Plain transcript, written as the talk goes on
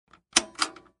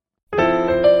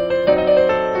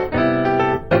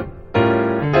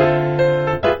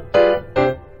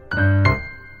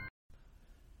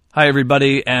Hi,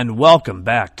 everybody, and welcome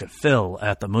back to Phil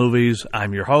at the Movies.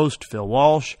 I'm your host, Phil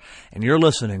Walsh, and you're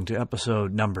listening to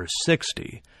episode number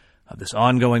 60 of this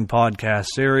ongoing podcast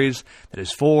series that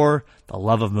is for the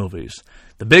love of movies.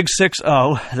 The big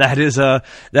 6-0,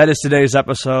 that is today's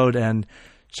episode, and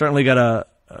certainly got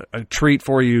a treat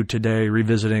for you today,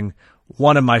 revisiting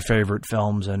one of my favorite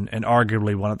films and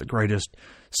arguably one of the greatest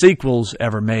sequels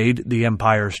ever made, The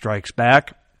Empire Strikes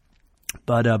Back.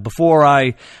 But before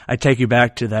I take you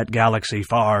back to that galaxy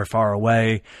far, far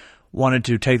away, wanted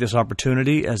to take this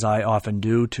opportunity, as I often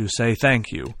do, to say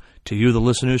thank you to you, the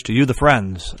listeners, to you, the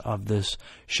friends of this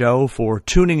show, for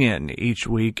tuning in each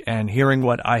week and hearing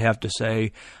what I have to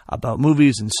say about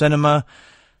movies and cinema.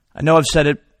 I know I've said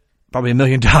it probably a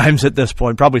million times at this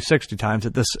point, probably 60 times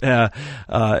at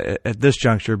this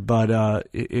juncture, but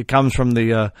it comes from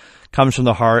the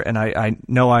heart, and I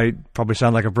know I probably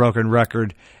sound like a broken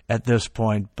record at this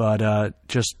point, but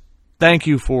just thank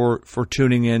you for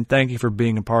tuning in. Thank you for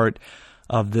being a part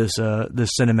of this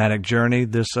cinematic journey.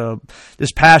 This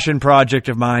passion project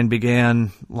of mine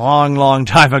began long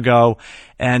time ago,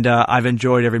 and I've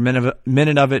enjoyed every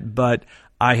minute of it, but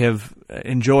I have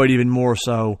enjoyed even more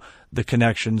so the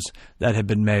connections that have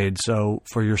been made. So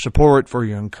for your support, for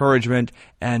your encouragement,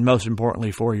 and most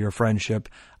importantly for your friendship,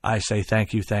 I say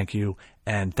thank you,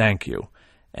 and thank you.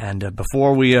 And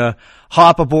before we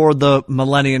hop aboard the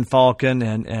Millennium Falcon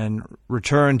and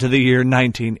return to the year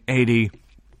 1980,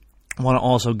 I want to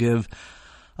also give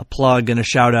a plug and a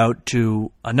shout out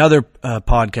to another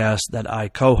podcast that I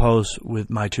co-host with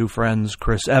my two friends,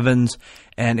 Chris Evans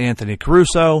and Anthony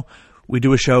Caruso. We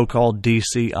do a show called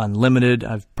DC Unlimited.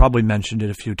 I've probably mentioned it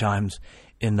a few times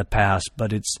in the past,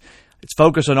 but it's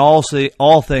focused on all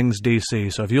things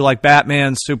DC. So if you like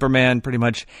Batman, Superman, pretty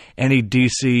much any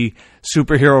DC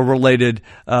superhero-related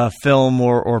film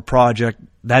or project,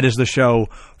 that is the show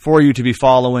for you to be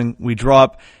following. We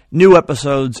drop new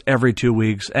episodes every 2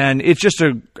 weeks, and it's just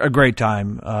a great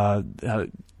time.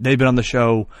 They've been on this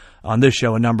show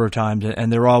a number of times,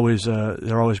 and they're always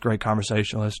great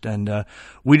conversationalists, and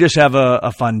we just have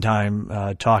a fun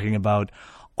time talking about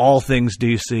all things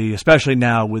DC, especially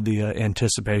now with the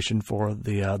anticipation for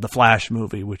the Flash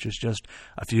movie, which is just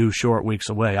a few short weeks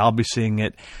away. I'll be seeing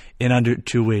it in under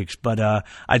 2 weeks, but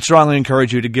I'd strongly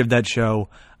encourage you to give that show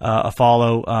a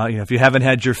follow. If you haven't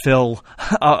had your fill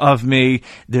of me,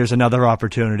 there's another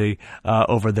opportunity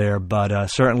over there. But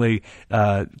certainly,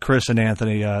 Chris and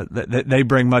Anthony, they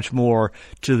bring much more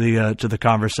to the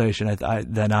conversation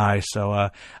than I. So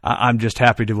I'm just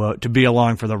happy to be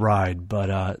along for the ride.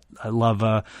 But I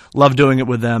love doing it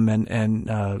with them, and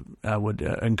I would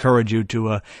encourage you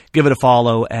to give it a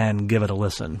follow and give it a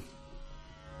listen.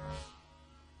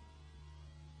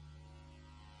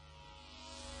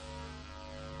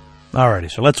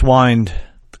 Alrighty, so let's wind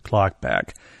the clock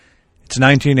back. It's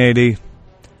 1980.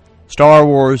 Star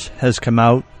Wars has come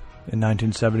out in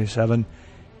 1977.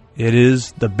 It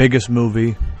is the biggest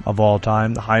movie of all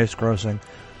time, the highest grossing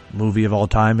movie of all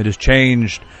time. It has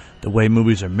changed the way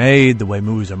movies are made, the way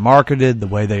movies are marketed, the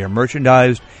way they are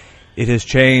merchandised. It has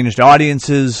changed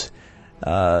audiences'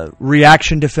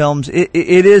 reaction to films.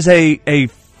 It is a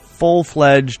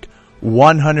full-fledged,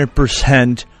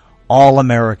 100%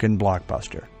 all-American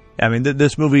blockbuster. I mean,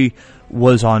 this movie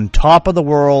was on top of the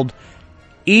world.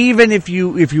 Even if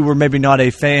you were maybe not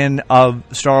a fan of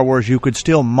Star Wars, you could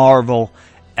still marvel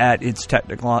at its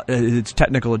technical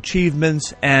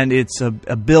achievements and its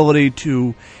ability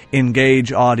to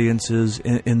engage audiences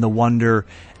in the wonder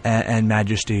and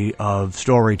majesty of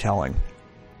storytelling.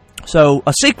 So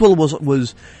a sequel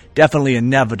was definitely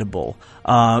inevitable,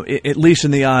 at least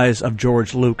in the eyes of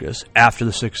George Lucas, after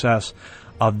the success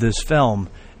of this film.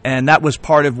 And that was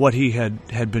part of what he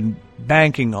had been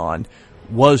banking on,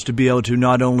 was to be able to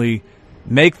not only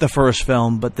make the first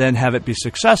film, but then have it be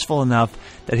successful enough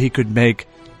that he could make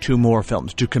 2 more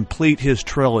films to complete his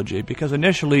trilogy. Because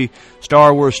initially,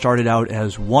 Star Wars started out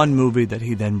as one movie that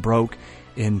he then broke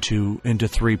into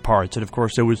 3 parts. And of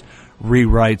course, there was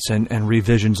rewrites and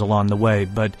revisions along the way.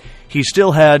 But he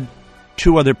still had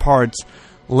 2 other parts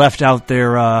left out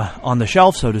there on the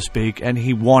shelf, so to speak, and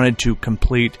he wanted to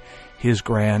complete his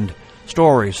grand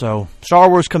story. So Star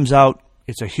Wars comes out,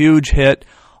 it's a huge hit.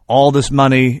 All this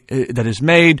money that is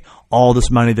made, all this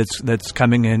money that's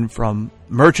coming in from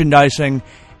merchandising,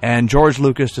 and George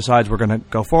Lucas decides we're going to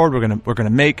go forward. We're going to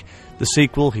make the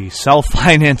sequel. He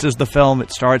self-finances the film.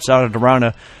 It starts out at around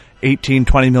a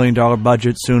 $18-20 million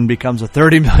budget, soon becomes a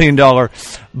 $30 million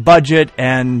budget,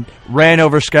 and ran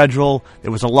over schedule.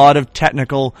 There was a lot of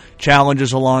technical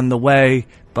challenges along the way,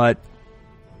 but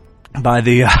by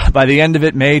the end of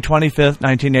it, May 25th,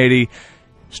 1980,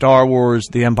 Star Wars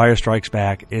The Empire Strikes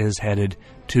Back is headed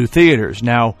to theaters.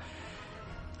 Now,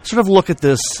 sort of look at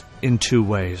this in two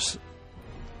ways.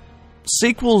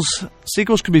 Sequels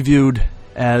could be viewed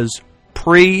as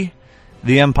pre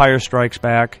The Empire Strikes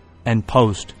Back and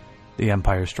post The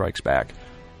Empire Strikes Back.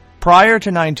 Prior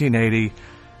to 1980,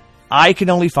 I can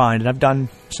only find, and I've done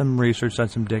some research, done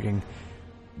some digging,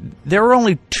 there are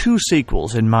only two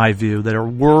sequels, in my view, that are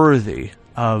worthy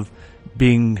of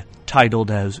being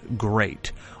titled as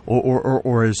great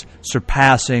or as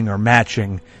surpassing or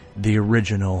matching the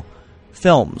original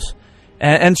films.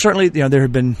 And certainly, there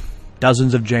have been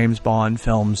dozens of James Bond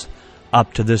films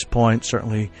up to this point,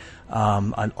 certainly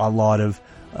a lot of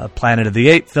Planet of the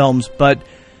Apes films, but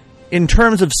in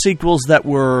terms of sequels that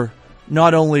were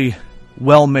not only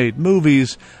well-made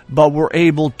movies, but were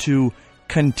able to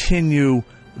continue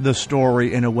the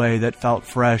story in a way that felt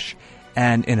fresh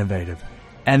and innovative.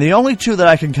 And the only two that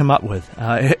I can come up with,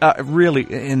 really,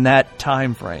 in that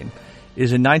time frame,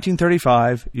 is in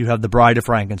 1935, you have The Bride of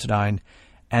Frankenstein,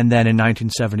 and then in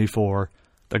 1974,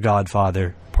 The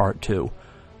Godfather Part 2,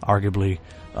 arguably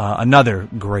another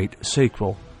great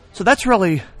sequel. So that's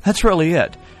really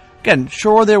it. Again,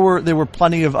 sure, there were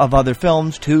plenty of other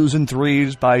films, 2s and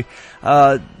 3s. By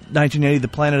 1980, The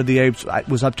Planet of the Apes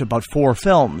was up to about 4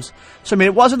 films. So, I mean,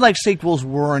 it wasn't like sequels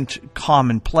weren't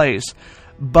commonplace.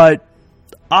 But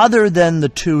other than the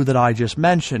two that I just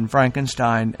mentioned,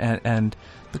 Frankenstein and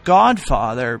The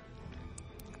Godfather,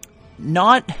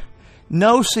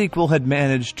 no sequel had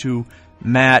managed to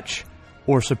match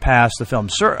or surpass the film.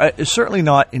 Certainly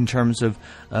not in terms of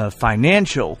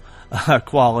financial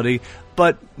quality,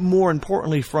 but more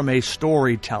importantly from a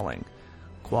storytelling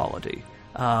quality.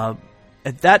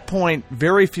 At that point,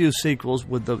 very few sequels,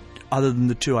 other than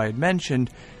the two I had mentioned,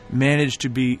 managed to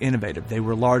be innovative. They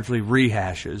were largely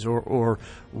rehashes or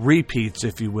repeats,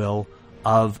 if you will,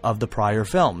 of the prior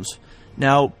films.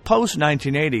 Now,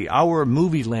 post-1980, our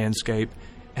movie landscape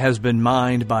has been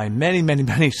mined by many, many,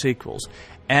 many sequels,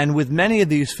 and with many of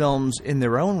these films in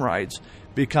their own rights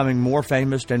becoming more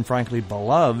famous and frankly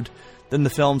beloved than the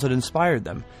films that inspired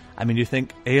them. I mean, you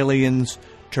think Aliens,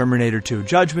 Terminator 2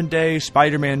 Judgment Day,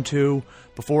 Spider-Man 2,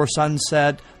 Before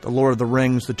Sunset, The Lord of the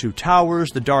Rings, The Two Towers,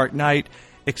 The Dark Knight,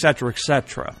 etc.,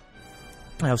 etc.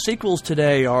 Now, sequels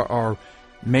today are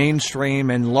mainstream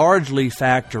and largely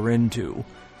factor into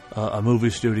a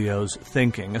movie studio's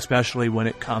thinking, especially when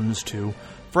it comes to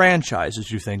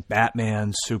franchises. You think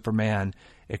Batman, Superman,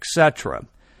 etc.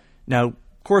 Now,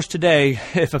 of course, today,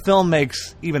 if a film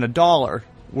makes even $1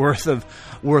 worth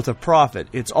of profit,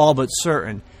 it's all but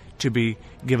certain to be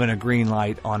given a green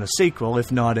light on a sequel,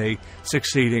 if not a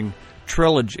succeeding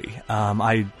trilogy.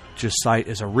 I just cite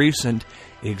as a recent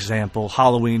example,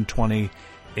 Halloween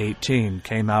 2018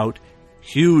 came out,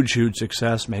 huge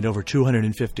success, made over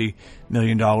 $250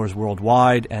 million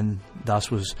worldwide, and thus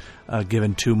was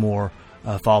given 2 more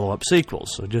follow-up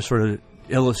sequels. So just sort of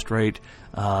illustrate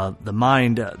the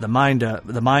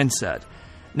mindset.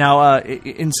 Now,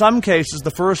 in some cases,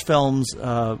 the first films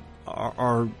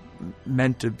are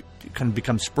meant to kind of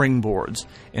become springboards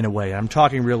in a way. I'm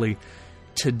talking really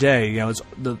today. It's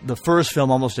the first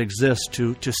film almost exists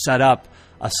to set up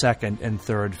a second and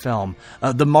third film.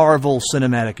 The Marvel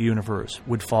Cinematic Universe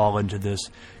would fall into this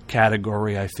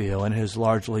category, I feel, and has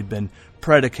largely been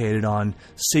predicated on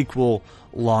sequel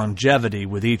longevity,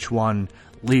 with each one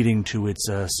leading to its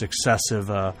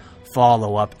successive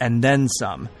follow-up and then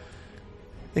some.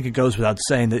 I think it goes without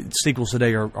saying that sequels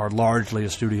today are largely a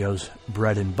studio's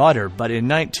bread and butter, but in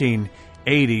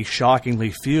 1980,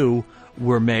 shockingly few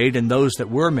were made, and those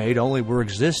that were made only were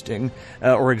existed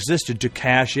to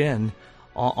cash in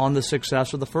on the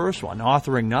success of the first one,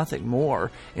 authoring nothing more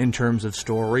in terms of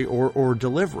story or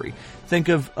delivery. Think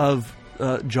of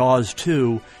Jaws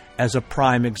 2 as a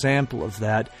prime example of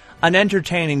that. An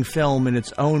entertaining film in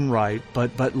its own right,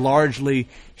 but largely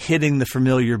hitting the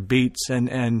familiar beats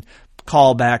and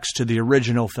callbacks to the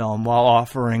original film while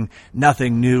offering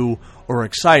nothing new or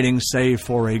exciting, save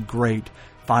for a great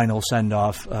final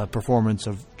send-off performance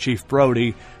of Chief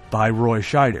Brody by Roy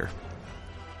Scheider.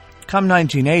 Come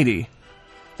 1980,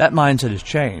 that mindset has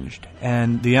changed,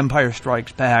 and The Empire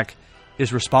Strikes Back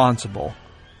is responsible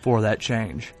for that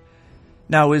change.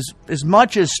 Now, as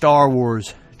much as Star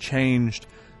Wars changed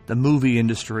the movie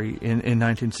industry in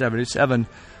 1977,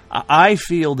 I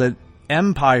feel that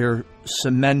Empire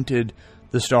cemented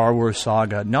the Star Wars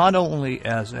saga not only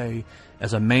as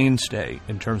a mainstay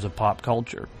in terms of pop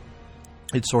culture.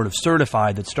 It sort of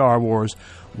certified that Star Wars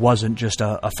wasn't just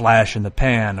a flash in the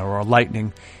pan or a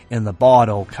lightning in the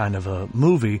bottle kind of a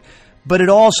movie, but it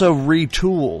also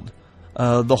retooled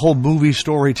the whole movie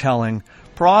storytelling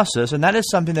process, and that is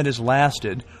something that has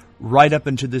lasted right up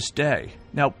into this day.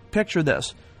 Now, picture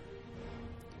this.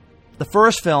 The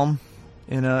first film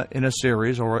in a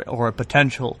series, or a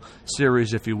potential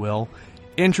series, if you will,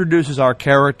 introduces our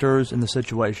characters and the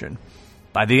situation.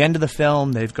 By the end of the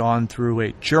film, they've gone through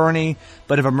a journey,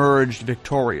 but have emerged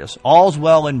victorious. All's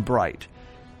well and bright.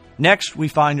 Next, we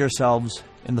find ourselves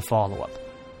in the follow-up.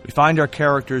 We find our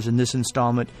characters in this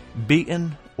installment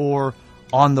beaten or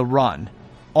on the run.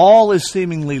 All is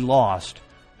seemingly lost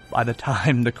by the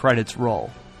time the credits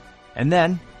roll. And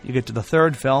then, you get to the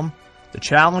third film, the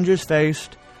challenge is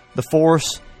faced, the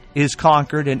force is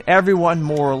conquered, and everyone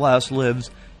more or less lives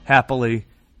happily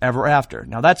ever after.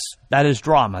 Now that is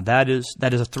drama. That is a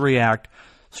 3-act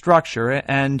structure,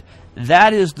 and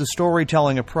that is the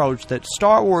storytelling approach that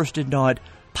Star Wars did not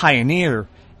pioneer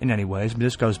in any ways.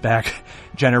 This goes back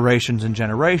generations and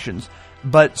generations,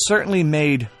 but certainly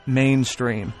made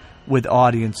mainstream with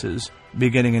audiences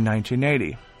beginning in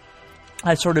 1980.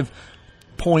 I sort of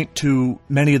point to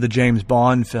many of the James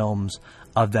Bond films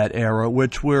of that era,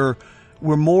 which were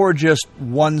more just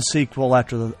one sequel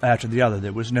after the other.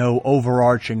 There was no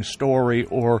overarching story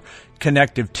or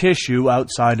connective tissue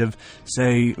outside of,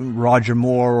 say, Roger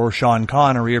Moore or Sean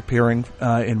Connery appearing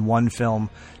in one film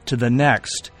to the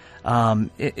next.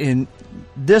 In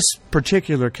this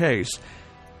particular case,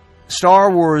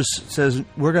 Star Wars says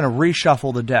we're going to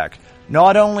reshuffle the deck.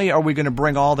 Not only are we going to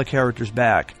bring all the characters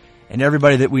back and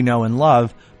everybody that we know and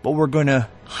love, but we're going to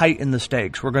heighten the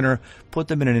stakes. We're going to put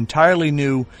them in an entirely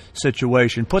new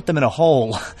situation, put them in a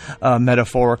hole,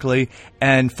 metaphorically,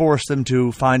 and force them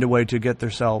to find a way to get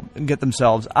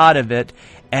themselves out of it.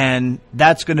 And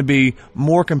that's going to be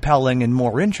more compelling and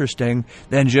more interesting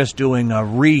than just doing a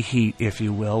reheat, if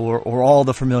you will, or all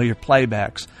the familiar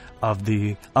playbacks of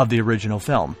the original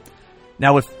film.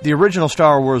 Now, if the original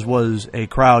Star Wars was a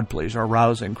crowd pleaser, a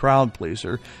rousing crowd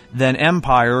pleaser, then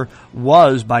Empire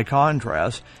was, by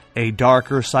contrast, a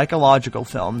darker psychological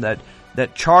film that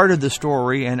charted the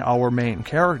story and our main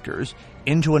characters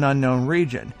into an unknown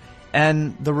region.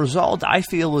 And the result, I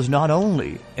feel, is not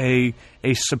only a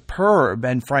superb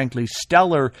and frankly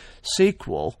stellar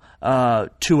sequel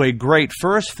to a great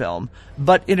first film,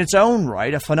 but in its own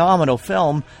right, a phenomenal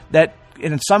film that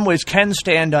in some ways can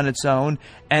stand on its own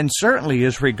and certainly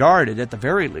is regarded, at the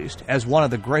very least, as one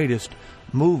of the greatest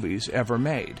movies ever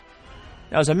made.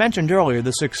 Now, as I mentioned earlier,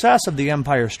 the success of The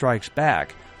Empire Strikes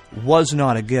Back was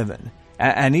not a given.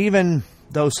 And even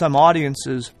though some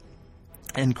audiences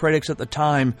and critics at the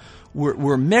time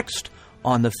were mixed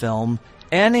on the film,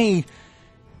 any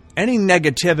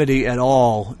negativity at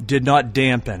all did not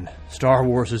dampen Star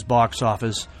Wars' box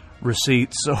office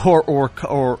receipts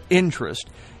or interest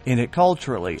in it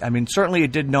culturally. I mean, certainly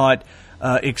it did not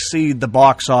exceed the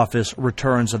box office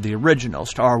returns of the original.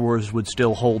 Star Wars would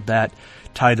still hold that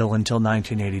title until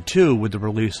 1982 with the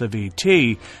release of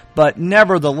E.T., but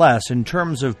nevertheless, in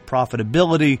terms of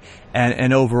profitability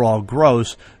and overall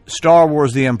gross, Star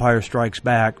Wars The Empire Strikes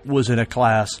Back was in a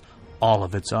class all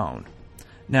of its own.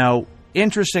 Now,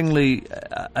 interestingly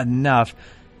enough,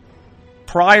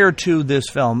 prior to this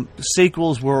film,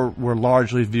 sequels were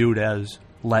largely viewed as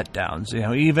letdowns. You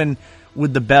know, even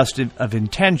with the best of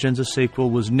intentions, a sequel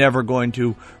was never going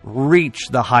to reach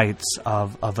the heights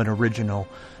of an original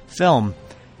film.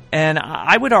 And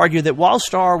I would argue that while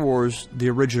Star Wars, the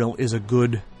original, is a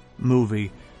good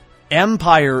movie,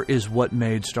 Empire is what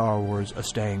made Star Wars a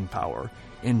staying power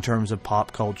in terms of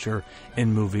pop culture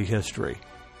and movie history.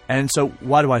 And so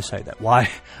why do I say that?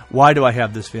 Why do I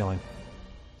have this feeling?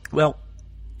 Well,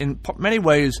 in many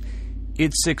ways,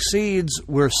 it succeeds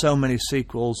where so many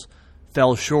sequels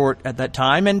fell short at that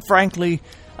time, and frankly,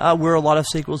 where a lot of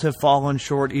sequels have fallen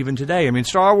short even today. I mean,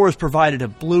 Star Wars provided a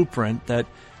blueprint that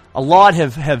a lot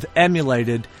have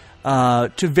emulated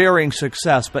to varying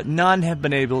success, but none have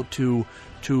been able to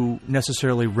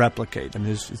necessarily replicate. I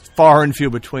mean, it's far and few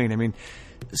between. I mean,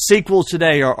 sequels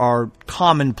today are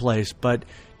commonplace, but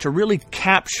to really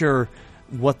capture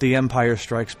what The Empire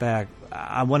Strikes Back,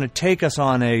 I want to take us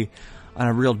on a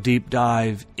real deep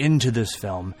dive into this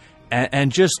film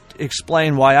and just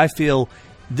explain why I feel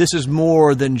this is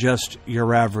more than just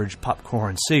your average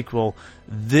popcorn sequel.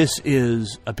 This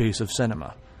is a piece of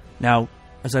cinema. Now,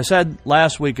 as I said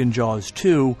last week in Jaws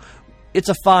 2, it's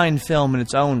a fine film in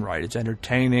its own right. It's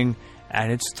entertaining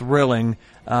and it's thrilling,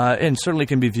 and certainly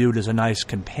can be viewed as a nice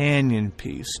companion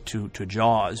piece to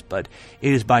Jaws, but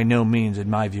it is by no means, in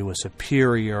my view, a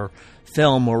superior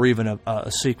film or even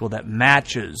a sequel that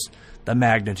matches the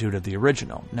magnitude of the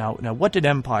original. Now, what did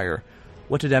Empire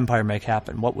make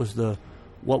happen? What was the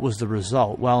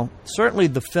result? Well, certainly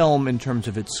the film, in terms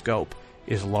of its scope,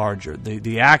 is larger.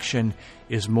 The action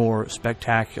is more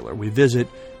spectacular. We visit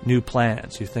new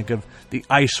planets. You think of the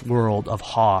ice world of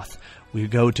Hoth. We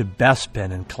go to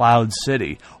Bespin and Cloud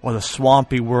City, or the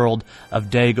swampy world of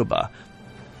Dagobah.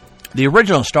 The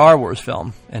original Star Wars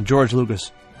film, and George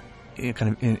Lucas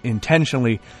kind of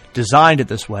intentionally designed it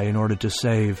this way in order to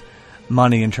save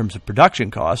money in terms of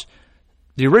production costs.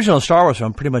 The original Star Wars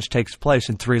film pretty much takes place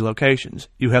in 3 locations.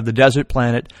 You have the desert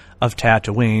planet of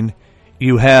Tatooine,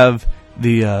 you have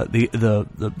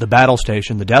the battle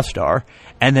station, the Death Star,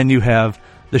 and then you have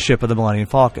the ship of the Millennium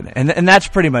Falcon. And that's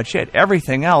pretty much it.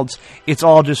 Everything else, it's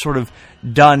all just sort of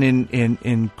done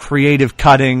in creative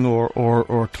cutting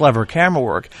or clever camera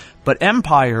work. But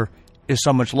Empire is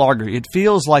so much larger. It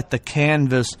feels like the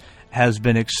canvas has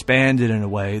been expanded in a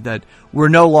way that we're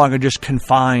no longer just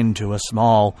confined to a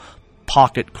small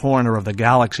pocket corner of the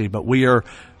galaxy, but we are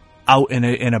out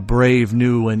in a brave,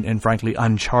 new, and frankly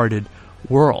uncharted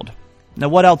world. Now,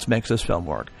 what else makes this film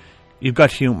work? You've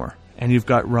got humor, and you've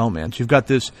got romance. You've got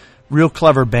this real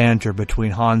clever banter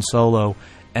between Han Solo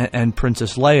and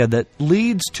Princess Leia that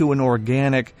leads to an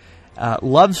organic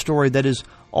love story that is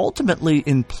ultimately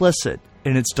implicit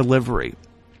in its delivery.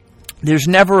 There's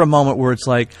never a moment where it's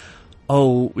like,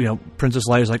 oh, Princess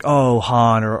Leia's like, oh,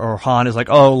 Han, or Han is like,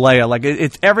 oh, Leia. Like,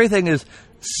 it's everything is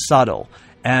subtle.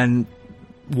 And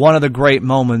one of the great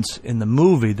moments in the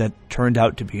movie that turned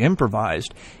out to be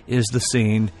improvised is the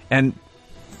scene, and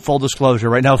full disclosure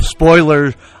right now,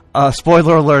 spoiler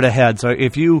alert ahead. So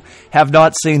if you have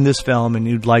not seen this film and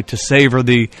you'd like to savor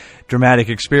the dramatic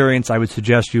experience, I would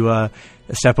suggest you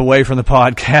step away from the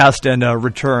podcast and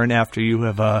return after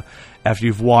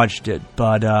you've watched it.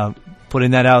 But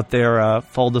putting that out there,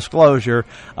 full disclosure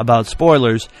about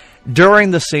spoilers. During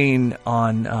the scene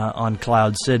on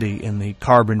Cloud City in the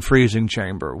carbon freezing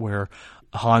chamber, where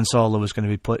Han Solo was going to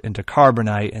be put into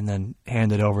carbonite and then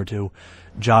handed over to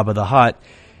Jabba the Hutt,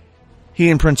 he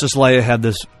and Princess Leia had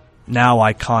this now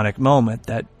iconic moment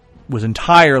that was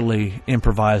entirely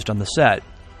improvised on the set.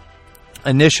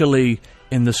 Initially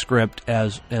in the script,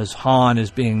 as Han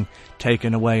is being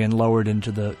taken away and lowered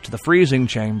into the freezing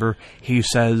chamber, he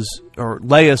says, or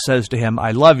Leia says to him,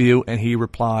 "I love you," and he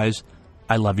replies,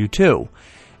 "I love you too."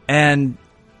 And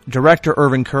director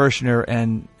Irvin Kershner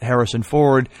and Harrison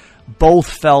Ford both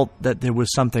felt that there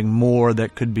was something more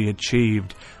that could be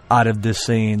achieved out of this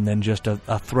scene than just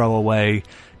a throwaway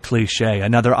cliche,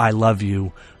 another "I love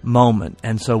you" moment.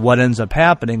 And so what ends up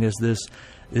happening is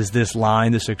this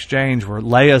line, this exchange where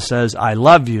Leia says, "I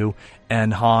love you,"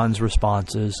 and Han's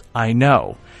response is, "I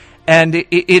know." And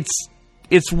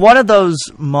it's one of those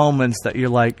moments that you're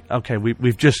like, okay,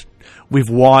 we've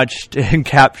watched and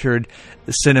captured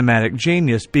the cinematic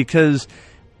genius, because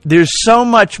there's so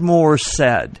much more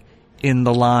said in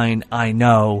the line "I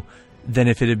know" than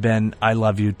if it had been "I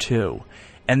love you too."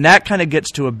 And that kind of gets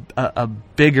to a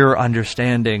bigger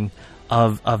understanding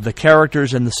of the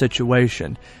characters and the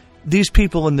situation. These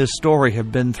people in this story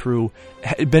have been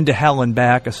to hell and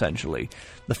back, essentially.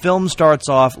 The film starts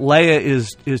off, Leia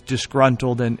is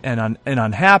disgruntled and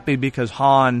unhappy because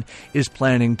Han is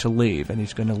planning to leave, and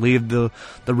he's going to leave the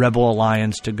Rebel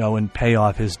Alliance to go and pay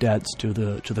off his debts to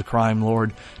the crime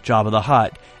lord Jabba the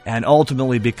Hutt. And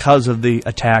ultimately, because of the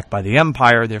attack by the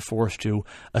Empire, they're forced to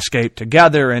escape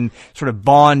together and sort of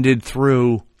bonded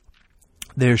through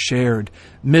their shared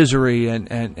misery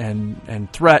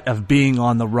and threat of being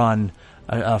on the run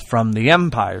from the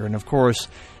Empire. And of course,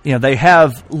 they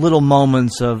have little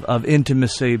moments of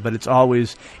intimacy, but it's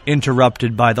always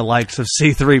interrupted by the likes of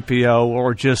C-3PO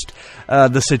or just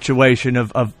the situation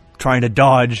of trying to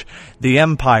dodge the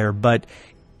Empire. But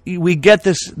we get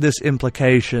this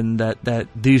implication that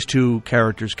these two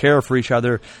characters care for each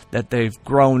other, that they've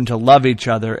grown to love each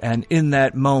other, and in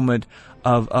that moment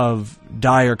of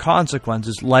dire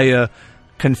consequences, Leia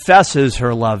confesses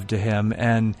her love to him,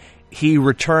 and he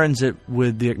returns it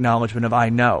with the acknowledgement of "I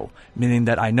know," meaning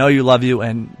that I know you love you,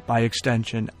 and by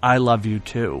extension, I love you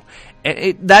too.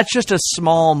 That's just a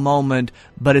small moment,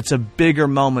 but it's a bigger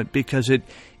moment because it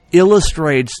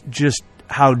illustrates just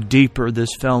how deeper this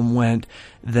film went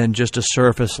than just a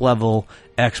surface level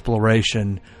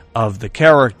exploration of the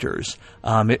characters.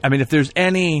 If there's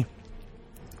any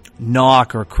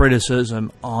knock or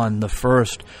criticism on the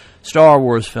first Star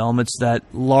Wars film, it's that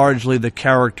largely the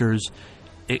characters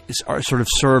are sort of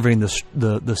serving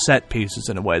the set pieces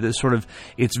in a way.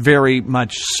 It's very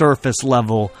much surface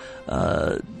level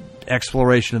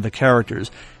exploration of the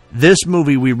characters. This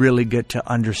movie, we really get to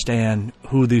understand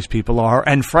who these people are,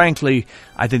 and frankly,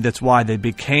 I think that's why they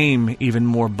became even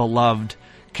more beloved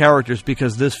characters,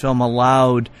 because this film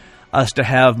allowed us to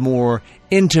have more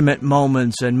intimate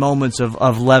moments and moments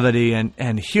of levity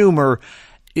and humor,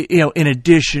 in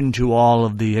addition to all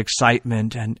of the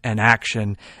excitement and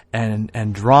action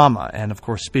and drama. And of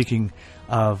course, speaking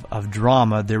of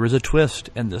drama, there is a twist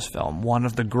in this film, one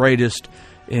of the greatest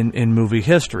in movie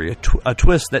history, a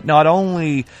twist that not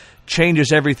only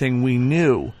changes everything we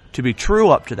knew to be true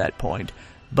up to that point,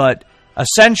 but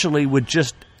essentially with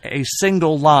just a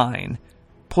single line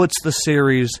puts the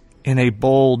series in a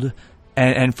bold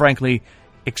and frankly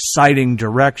exciting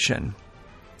direction.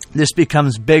 This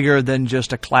becomes bigger than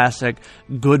just a classic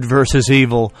good versus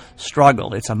evil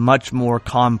struggle. It's a much more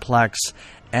complex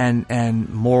and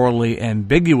morally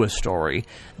ambiguous story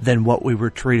than what we were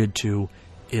treated to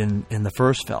in the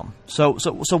first film. So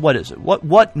what is it?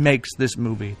 What makes this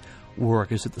movie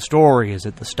work? Is it the story? Is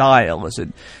it the style? Is it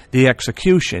the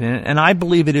execution? And I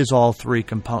believe it is all three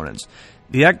components.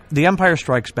 The Empire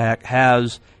Strikes Back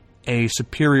has a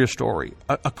superior story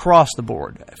across the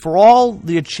board. For all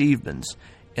the achievements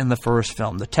in the first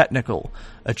film, the technical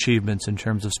achievements in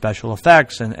terms of special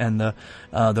effects and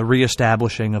the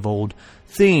reestablishing of old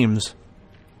themes,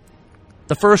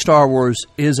 the first Star Wars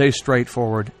is a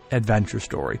straightforward adventure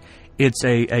story. It's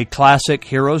a classic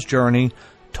hero's journey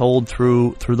told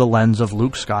through the lens of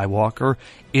Luke Skywalker.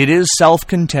 It is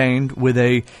self-contained with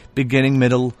a beginning,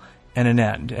 middle, and an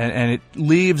end. And it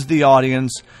leaves the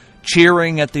audience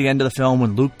cheering at the end of the film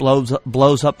when Luke blows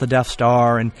up the Death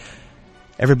Star and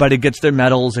everybody gets their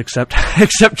medals except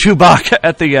Chewbacca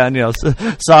at the end,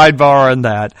 sidebar and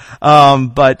that.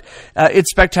 But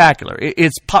it's spectacular.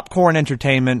 It's popcorn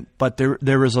entertainment, but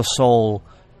there is a soul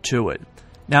to it.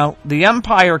 Now, the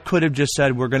Empire could have just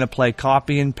said, we're going to play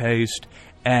copy and paste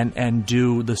and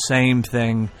do the same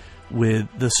thing with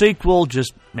the sequel,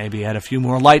 just maybe add a few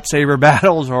more lightsaber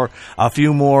battles or a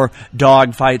few more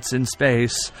dogfights in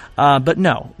space. But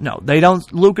no, they don't.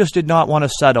 Lucas did not want to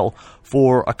settle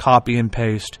for a copy and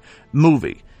paste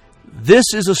movie. This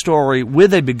is a story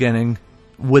with a beginning,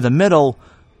 with a middle,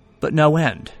 but no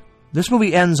end. This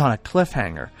movie ends on a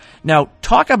cliffhanger. Now,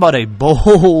 talk about a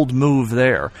bold move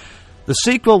there. The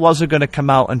sequel wasn't going to come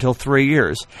out until 3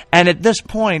 years. And at this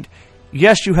point,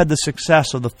 yes, you had the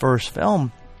success of the first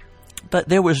film, but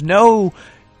there was no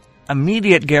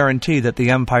immediate guarantee that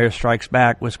The Empire Strikes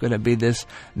Back was going to be this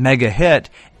mega hit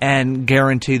and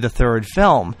guarantee the third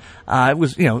film. It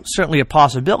was, certainly a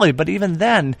possibility, but even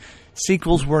then,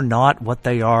 sequels were not what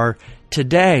they are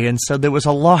today, and so there was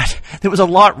a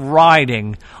lot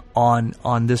riding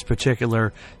on this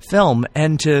particular film,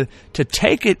 and to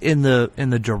take it in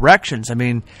the directions. I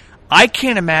mean, I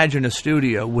can't imagine a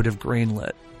studio would have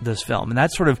greenlit this film, and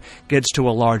that sort of gets to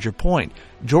a larger point.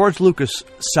 George Lucas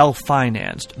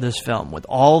self-financed this film with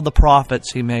all the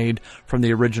profits he made from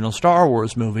the original Star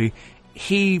Wars movie.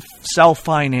 He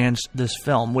self-financed this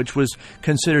film, which was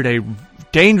considered a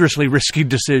dangerously risky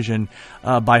decision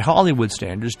by Hollywood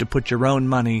standards to put your own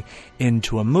money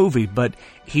into a movie. But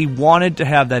he wanted to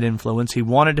have that influence. He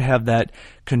wanted to have that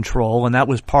control, and that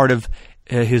was part of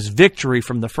his victory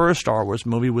from the first Star Wars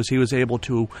movie. Was he was able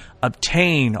to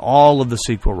obtain all of the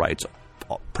sequel rights,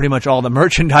 pretty much all the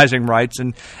merchandising rights,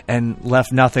 and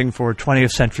left nothing for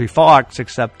 20th Century Fox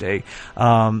except a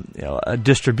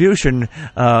distribution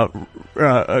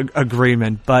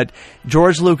agreement. But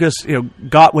George Lucas,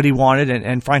 got what he wanted,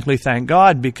 and frankly, thank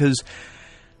God, because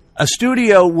a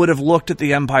studio would have looked at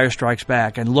The Empire Strikes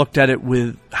Back and looked at it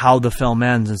with how the film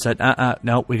ends and said,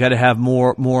 no, we got to have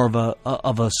more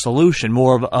of a solution,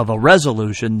 more of a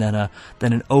resolution than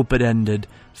an open-ended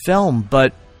film.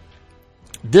 But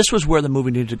this was where the movie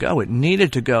needed to go. It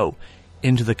needed to go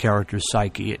into the character's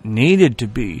psyche. It needed to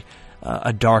be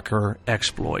a darker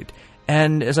exploit.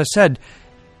 And as I said,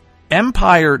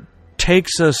 Empire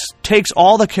takes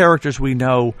all the characters we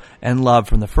know and love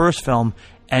from the first film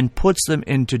and puts them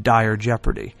into dire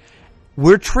jeopardy.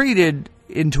 We're treated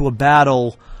into a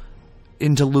battle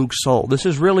into Luke's soul. This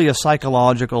is really a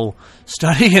psychological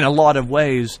study in a lot of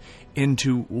ways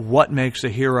into what makes a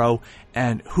hero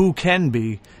and who can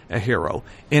be a hero.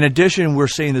 In addition, we're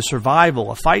seeing a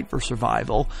fight for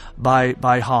survival by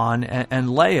Han and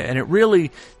Leia. And it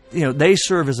really, they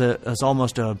serve as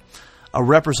almost a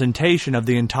representation of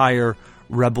the entire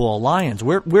Rebel Alliance.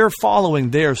 We're following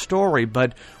their story,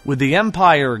 but with the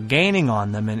Empire gaining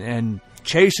on them and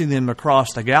chasing them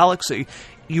across the galaxy,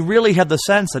 you really have the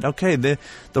sense that, okay, the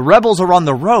Rebels are on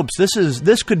the ropes.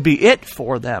 This could be it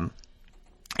for them.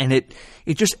 And it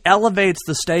just elevates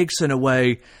the stakes in a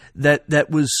way that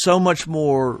was so much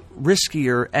more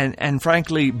riskier and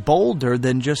frankly bolder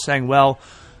than just saying, well,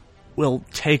 we'll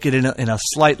take it in a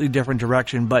slightly different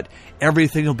direction, but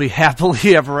everything will be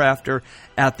happily ever after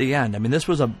at the end. I mean, this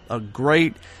was a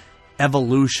great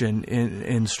evolution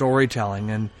in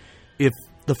storytelling. And if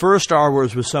the first Star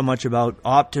Wars was so much about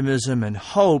optimism and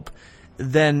hope,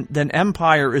 then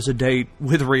Empire is a date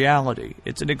with reality.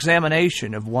 It's an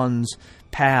examination of one's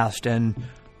past and,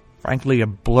 frankly, a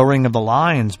blurring of the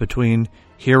lines between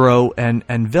hero and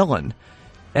villain.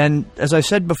 And as I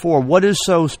said before, what is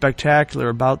so spectacular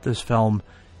about this film,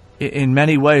 in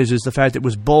many ways, is the fact it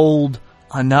was bold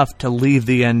enough to leave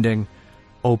the ending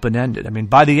open-ended. I mean,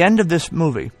 by the end of this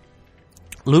movie,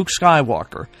 Luke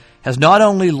Skywalker has not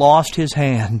only lost his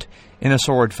hand in a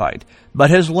sword fight, but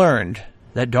has learned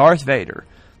that Darth Vader,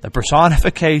 the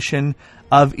personification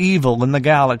of evil in the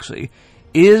galaxy,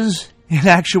 is, in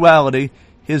actuality,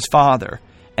 his father.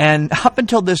 And up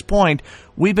until this point,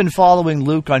 we've been following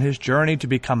Luke on his journey to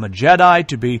become a Jedi,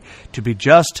 to be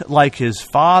just like his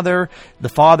father, the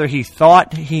father he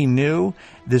thought he knew,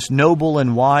 this noble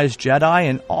and wise Jedi.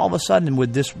 And all of a sudden,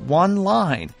 with this one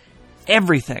line,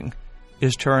 everything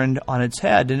is turned on its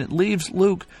head. And it leaves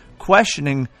Luke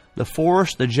questioning the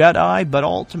Force, the Jedi, but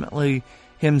ultimately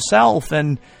himself.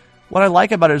 And what I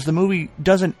like about it is the movie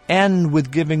doesn't end with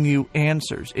giving you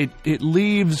answers. It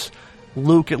leaves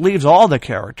Luke, it leaves all the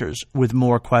characters with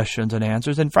more questions and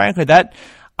answers. And frankly, that,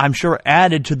 I'm sure,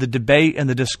 added to the debate and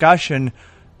the discussion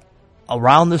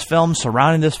around this film,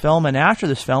 surrounding this film, and after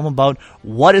this film about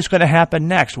what is going to happen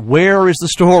next. Where is the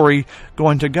story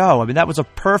going to go? I mean, that was a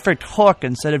perfect hook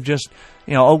instead of just,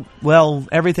 oh, well,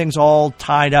 everything's all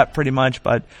tied up pretty much,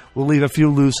 but we'll leave a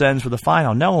few loose ends for the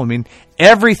final. No, I mean,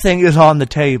 everything is on the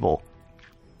table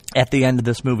at the end of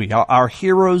this movie. Our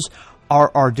heroes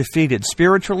are defeated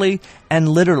spiritually and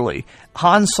literally.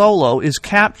 Han Solo is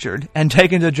captured and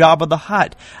taken to Jabba the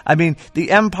Hutt. I mean,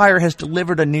 the Empire has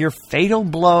delivered a near fatal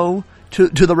blow to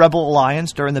the Rebel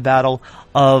Alliance during the Battle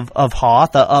of Hoth,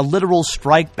 a literal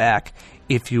strike back,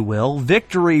 if you will.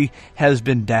 Victory has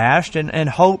been dashed, and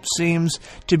hope seems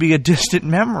to be a distant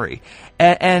memory.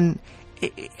 And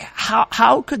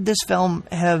how could this film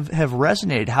have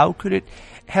resonated? How could it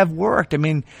have worked? I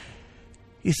mean,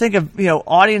 you think of,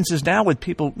 audiences now with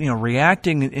people,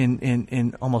 reacting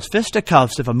in almost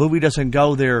fisticuffs if a movie doesn't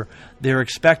go their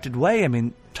expected way. I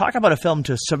mean, talk about a film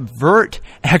to subvert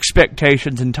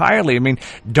expectations entirely. I mean,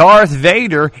 Darth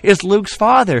Vader is Luke's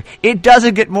father. It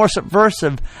doesn't get more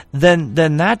subversive than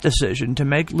that decision to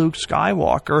make Luke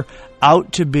Skywalker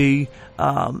out to be,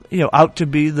 the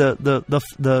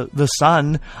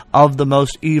son of the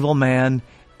most evil man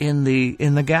in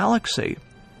the galaxy.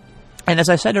 And as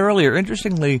I said earlier,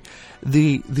 interestingly,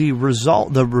 the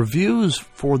reviews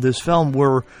for this film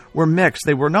were mixed.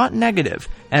 They were not negative,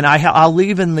 and I'll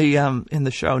leave in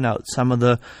the show notes some of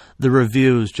the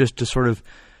reviews just to sort of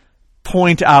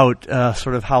point out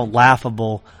sort of how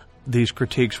laughable these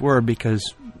critiques were,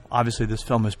 because obviously this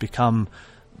film has become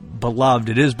beloved.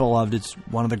 It is beloved. It's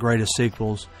one of the greatest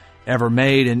sequels ever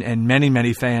made, and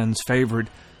many fans' favorite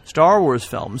Star Wars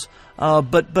films.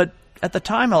 But at the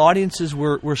time, audiences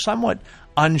were somewhat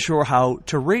unsure how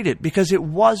to read it, because it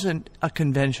wasn't a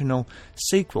conventional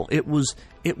sequel. It was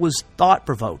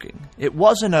thought-provoking. It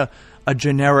wasn't a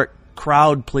generic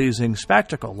crowd-pleasing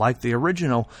spectacle like the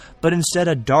original, but instead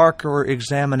a darker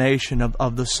examination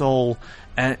of the soul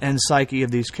and psyche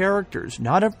of these characters.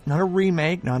 Not a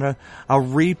remake, not a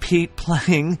repeat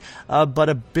playing, but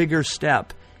a bigger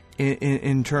step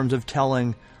in terms of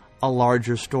telling a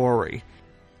larger story.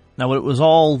 Now, when it was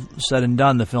all said and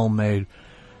done, the film made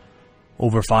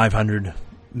over $500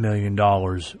 million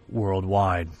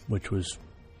worldwide, which was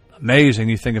amazing.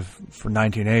 You think of for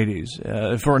 1980s,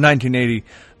 for a 1980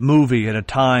 movie at a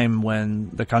time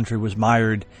when the country was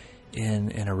mired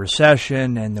in a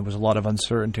recession and there was a lot of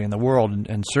uncertainty in the world,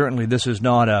 and certainly this is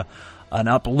not an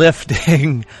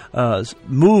uplifting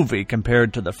movie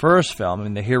compared to the first film. I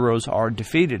mean, the heroes are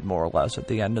defeated more or less at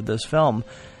the end of this film.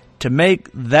 To make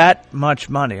that much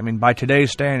money, I mean, by today's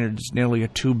standards, it's nearly a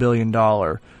 $2 billion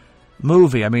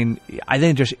movie. I mean, I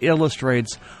think it just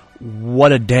illustrates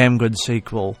what a damn good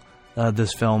sequel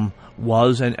this film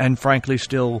was, and frankly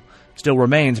still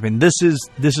remains. I mean, this is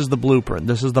the blueprint.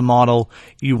 This is the model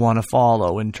you want to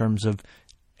follow in terms of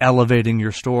elevating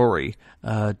your story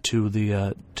to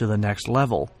the next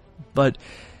level. But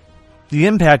the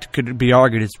impact could be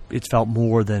argued it's felt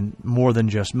more than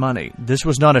just money. This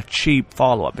was not a cheap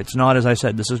follow-up. It's not, as I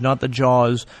said, this is not the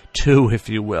Jaws 2, if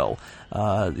you will.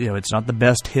 It's not the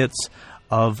best hits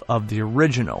of the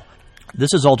original.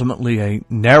 This is ultimately a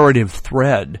narrative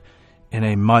thread in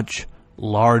a much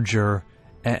larger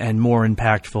and more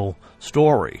impactful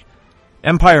story.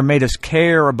 Empire made us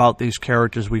care about these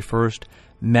characters we first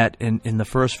met in the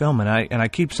first film, and I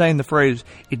keep saying the phrase,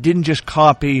 it didn't just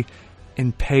copy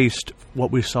and paste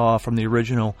what we saw from the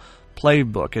original,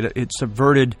 playbook. It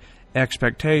subverted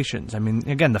expectations. I mean,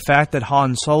 again, the fact that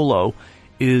Han Solo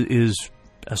is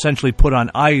essentially put on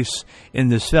ice in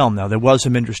this film. Now, there was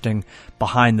some interesting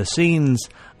behind-the-scenes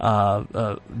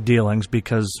dealings,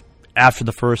 because after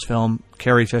the first film,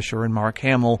 Carrie Fisher and Mark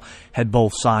Hamill had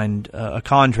both signed a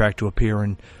contract to appear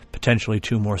in potentially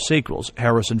 2 more sequels.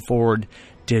 Harrison Ford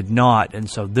did not, and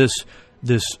so this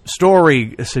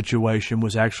story situation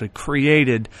was actually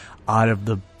created out of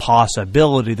the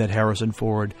possibility that Harrison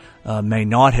Ford may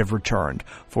not have returned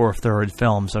for a third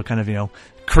film. So kind of,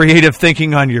 creative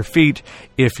thinking on your feet,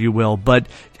 if you will. But,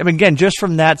 I mean, again, just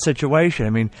from that situation, I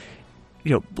mean,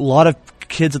 a lot of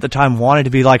kids at the time wanted to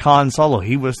be like Han Solo.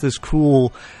 He was this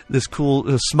cool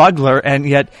smuggler, and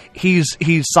yet he's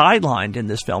sidelined in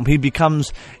this film. He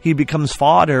becomes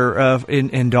fodder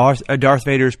in Darth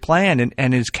Vader's plan,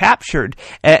 and is captured,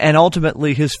 and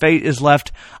ultimately his fate is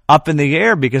left up in the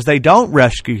air because they don't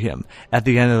rescue him at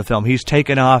the end of the film. He's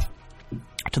taken off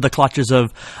to the clutches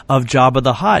of Jabba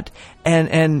the Hutt.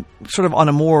 And sort of on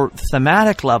a more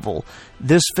thematic level,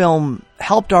 this film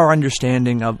helped our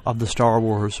understanding of the Star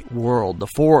Wars world. The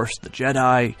Force, the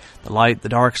Jedi, the light, the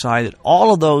dark side,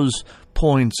 all of those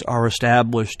points are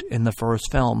established in the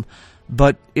first film.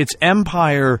 But it's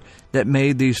Empire that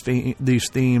made these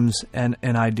themes and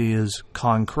ideas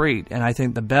concrete. And I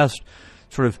think the best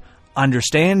sort of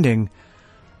understanding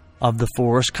of the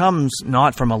Force comes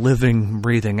not from a living,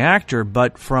 breathing actor,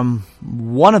 but from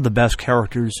one of the best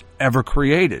characters ever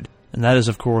created. And that is,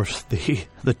 of course, the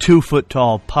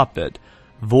 2-foot-tall puppet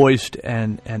voiced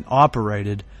and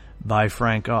operated by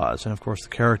Frank Oz. And, of course, the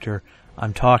character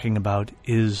I'm talking about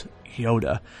is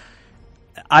Yoda.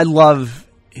 I love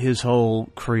his whole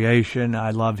creation.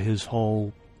 I love his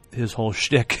whole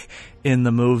shtick in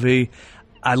the movie.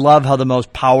 I love how the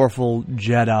most powerful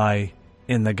Jedi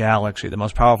in the galaxy, the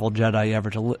most powerful Jedi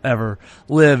ever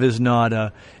live, is not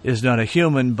a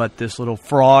human, but this little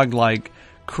frog-like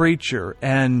creature.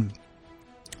 And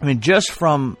I mean, just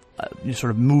from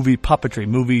sort of movie puppetry,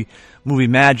 movie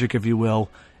magic, if you will,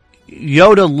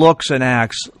 Yoda looks and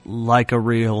acts like a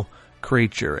real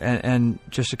creature. And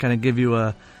just to kind of give you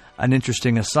an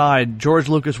interesting aside, George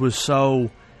Lucas was so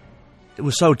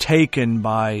taken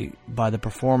by the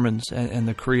performance and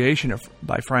the creation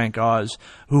by Frank Oz,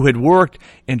 who had worked,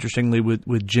 interestingly,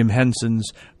 with Jim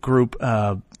Henson's group,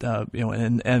 and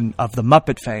of the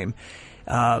Muppet fame.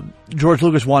 George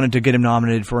Lucas wanted to get him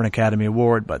nominated for an Academy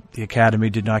Award, but the Academy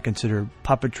did not consider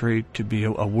puppetry to be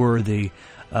a worthy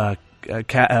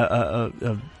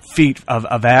feat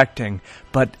of acting.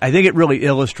 But I think it really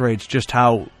illustrates just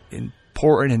how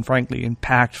important and frankly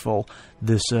impactful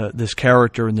this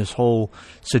character and this whole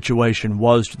situation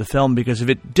was to the film, because if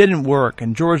it didn't work,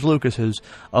 and George Lucas has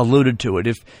alluded to it,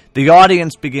 if the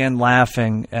audience began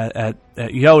laughing at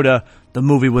Yoda, the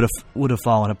movie would have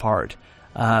fallen apart.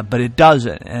 But it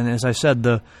doesn't. And as I said,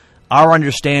 our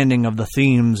understanding of the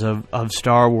themes of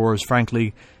Star Wars,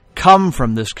 frankly, come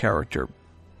from this character.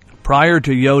 Prior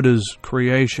to Yoda's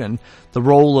creation, the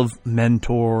role of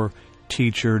mentor,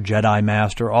 teacher, Jedi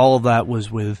Master, all of that was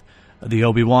with the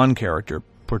Obi-Wan character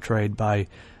portrayed by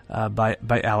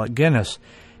Alec Guinness.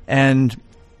 And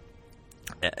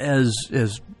as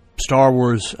Star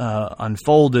Wars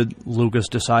unfolded, Lucas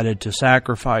decided to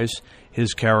sacrifice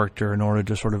his character in order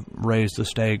to sort of raise the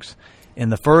stakes in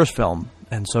the first film.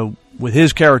 And so with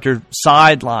his character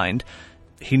sidelined,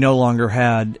 he no longer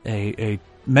had a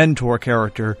mentor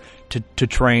character to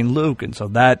train Luke. And so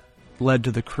that led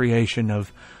to the creation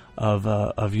of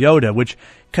Yoda, which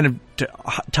kind of to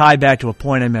tie back to a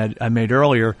point I made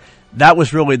earlier. That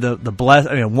was really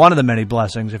one of the many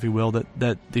blessings, if you will,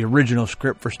 that the original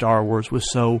script for Star Wars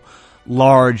was so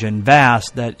large and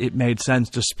vast that it made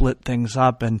sense to split things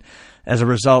up, and as a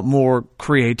result, more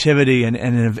creativity and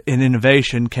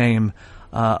innovation came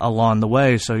along the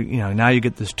way. So, now you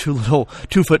get this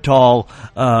 2-foot-tall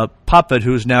puppet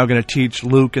who's now going to teach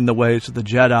Luke in the ways of the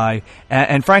Jedi.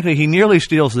 And frankly, he nearly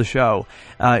steals the show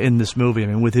in this movie. I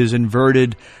mean, with his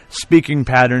inverted speaking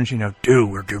patterns, do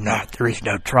or do not, there is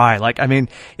no try.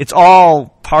 It's all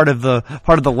part of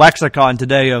the lexicon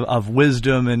today of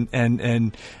wisdom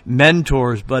and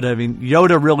mentors. But I mean,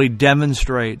 Yoda really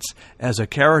demonstrates as a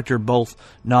character both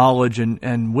knowledge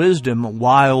and wisdom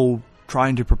while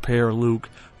trying to prepare Luke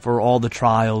for all the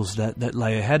trials that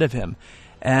lay ahead of him.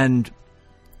 And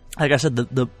like I said,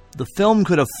 the film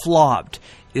could have flopped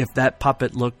if that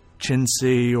puppet looked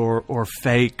chintzy or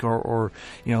fake or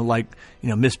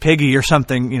Miss Piggy or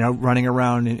something, running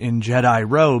around in Jedi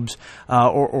robes,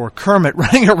 or Kermit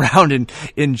running around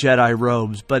in Jedi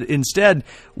robes. But instead,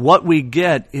 what we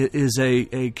get is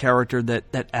a character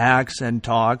that acts and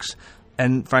talks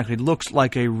and frankly looks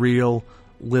like a real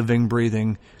living,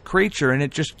 breathing creature, and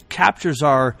it just captures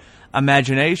our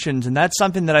imaginations, and that's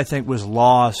something that I think was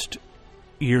lost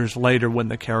years later when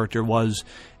the character was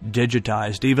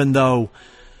digitized, even though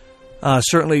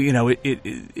certainly,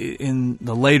 in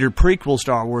the later prequel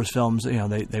Star Wars films,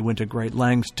 they went to great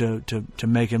lengths to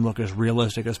make him look as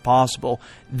realistic as possible.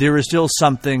 There is still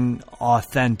something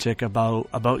authentic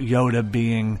about Yoda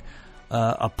being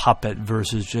a puppet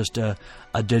versus just a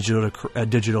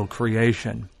digital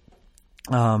creation.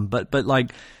 But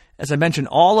like, as I mentioned,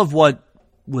 all of what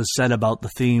was said about the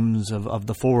themes of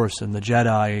the Force and the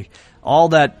Jedi, all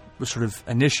that was sort of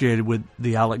initiated with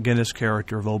the Alec Guinness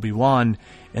character of Obi-Wan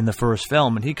in the first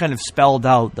film, and he kind of spelled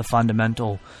out the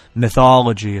fundamental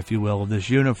mythology, if you will, of this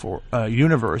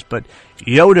universe. But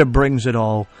Yoda brings it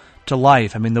all to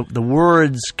life. I mean, the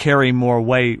words carry more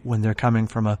weight when they're coming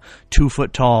from a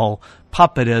 2-foot-tall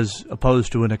puppet as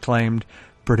opposed to an acclaimed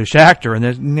British actor. And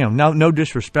there's no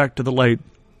disrespect to the late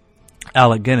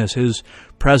Alec Guinness. His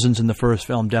presence in the first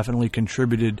film definitely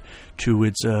contributed to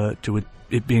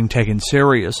it being taken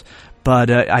serious. But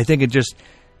I think it just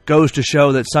goes to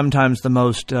show that sometimes the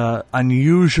most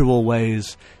unusual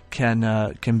ways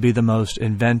can be the most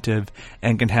inventive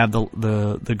and can have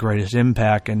the greatest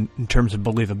impact in terms of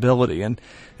believability. And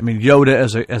I mean,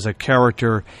 Yoda as a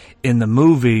character in the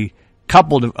movie,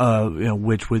 coupled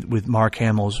with Mark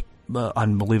Hamill's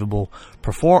unbelievable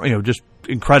just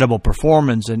incredible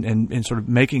performance and sort of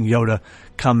making Yoda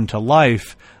come to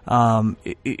life,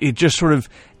 it just sort of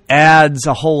adds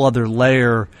a whole other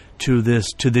layer to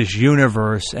this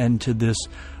universe and to this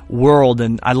world.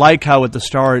 And I like how at the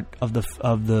start of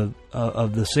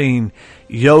the scene,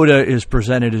 Yoda is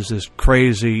presented as this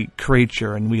crazy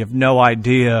creature, and we have no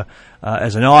idea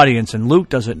as an audience, and Luke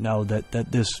doesn't know that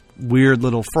this weird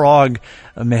little frog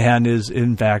man is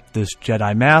in fact this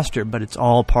Jedi Master. But it's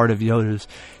all part of Yoda's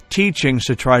teachings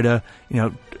to try to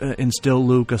instill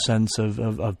Luke a sense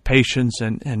of patience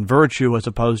and virtue, as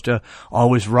opposed to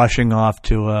always rushing off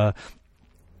to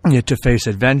face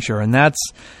adventure. And that's,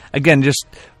 again, just,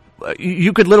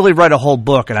 you could literally write a whole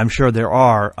book, and I'm sure there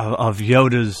are, of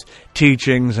Yoda's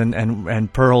teachings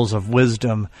and pearls of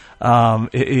wisdom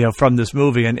from this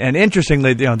movie. And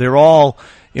interestingly, they're all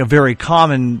very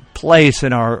commonplace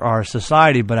in our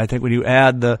society. But I think when you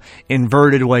add the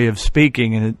inverted way of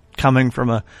speaking and it coming from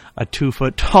a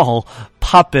 2-foot-tall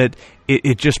puppet,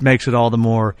 it just makes it all the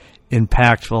more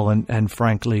impactful and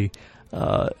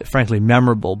frankly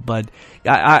memorable. But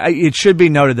it should be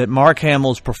noted that Mark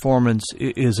Hamill's performance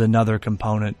is another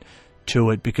component to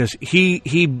it, because he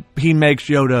makes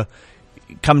Yoda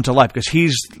come to life, because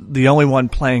he's the only one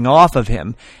playing off of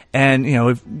him. And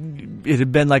if it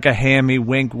had been like a hammy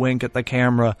wink at the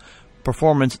camera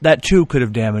performance, that too could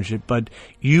have damaged it. But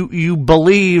you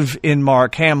believe in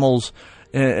Mark Hamill's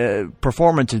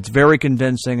performance. It's very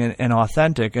convincing and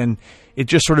authentic, and it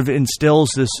just sort of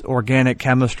instills this organic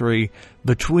chemistry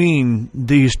between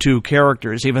these two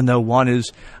characters, even though one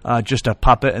is just a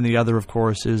puppet and the other, of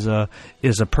course, is a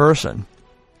person.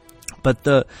 But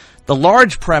the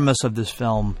large premise of this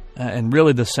film, and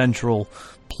really the central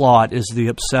plot, is the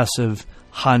obsessive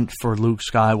hunt for Luke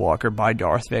Skywalker by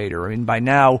Darth Vader. I mean, by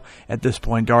now, at this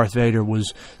point, Darth Vader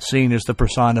was seen as the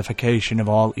personification of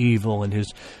all evil in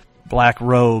his black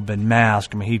robe and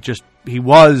mask. I mean, he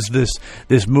was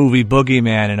this movie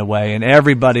boogeyman in a way, and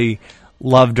everybody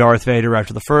loved Darth Vader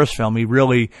after the first film. He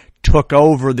really took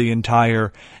over the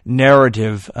entire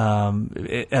narrative,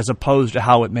 as opposed to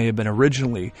how it may have been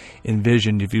originally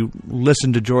envisioned. If you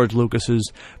listen to George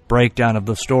Lucas's breakdown of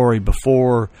the story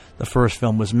before the first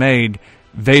film was made,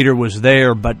 Vader was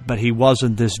there, but he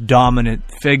wasn't this dominant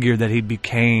figure that he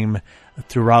became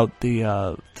throughout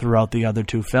the other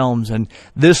two films. And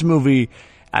this movie,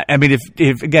 I mean, if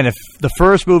the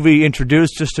first movie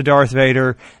introduced us to Darth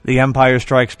Vader, The Empire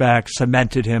Strikes Back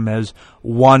cemented him as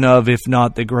one of, if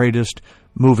not the greatest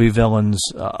movie villains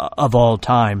of all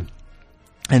time.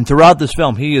 And throughout this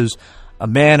film, he is a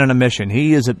man on a mission.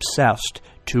 He is obsessed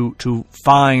to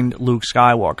find Luke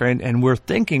Skywalker, and we're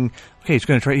thinking, okay,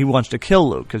 he wants to kill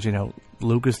Luke, because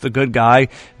Luke is the good guy,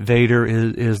 Vader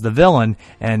is the villain,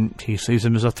 and he sees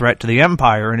him as a threat to the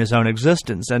Empire and his own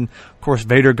existence. And of course,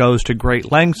 Vader goes to great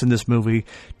lengths in this movie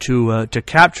to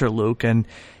capture Luke, and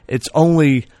it's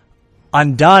only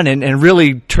undone and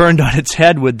really turned on its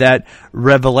head with that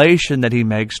revelation that he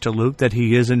makes to Luke that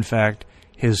he is in fact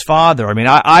his father. I mean,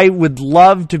 I would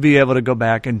love to be able to go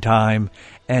back in time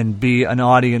and be an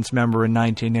audience member in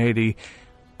 1980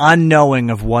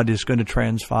 unknowing of what is going to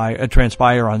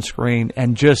transpire on screen,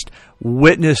 and just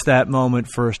witness that moment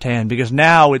firsthand. Because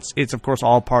now it's of course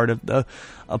all part of the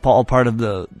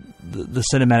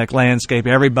cinematic landscape.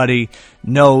 Everybody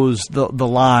knows the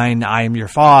line "I am your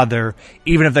father,"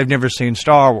 even if they've never seen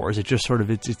Star Wars. It just sort of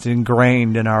it's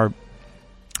ingrained in our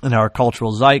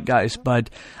cultural zeitgeist. But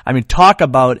I mean, talk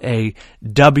about a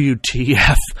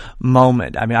WTF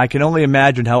moment. I mean, I can only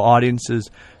imagine how audiences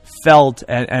felt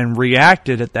and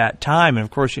reacted at that time. And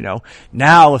of course,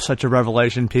 now with such a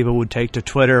revelation, people would take to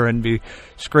Twitter and be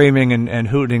screaming and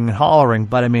hooting and hollering.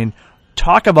 But I mean,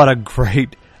 talk about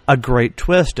a great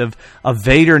twist of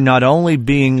Vader not only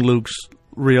being Luke's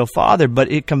real father,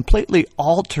 but it completely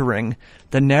altering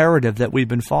the narrative that we've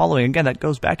been following. Again, that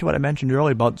goes back to what I mentioned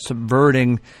earlier about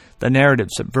subverting the narrative,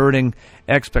 subverting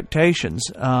expectations.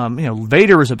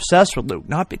 Vader is obsessed with Luke,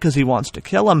 not because he wants to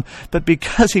kill him, but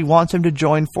because he wants him to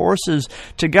join forces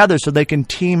together so they can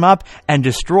team up and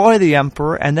destroy the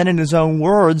Emperor, and then, in his own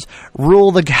words,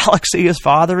 rule the galaxy as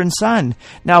father and son.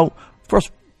 Now, of course,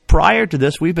 prior to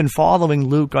this, we've been following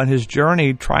Luke on his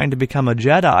journey trying to become a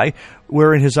Jedi,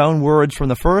 where in his own words from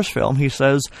the first film, he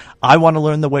says, "I want to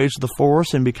learn the ways of the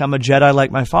Force and become a Jedi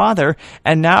like my father."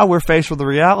 And now we're faced with the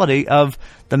reality of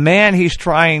the man he's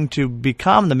trying to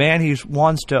become, the man he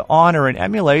wants to honor and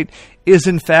emulate, is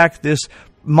in fact this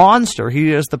monster.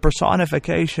 He is the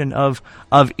personification of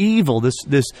evil,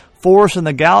 this force in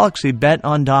the galaxy bent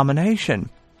on domination.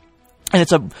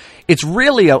 And it's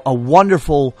really a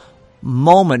wonderful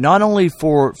moment, not only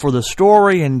for the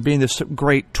story and being this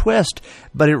great twist,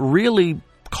 but it really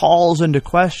calls into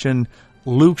question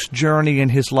Luke's journey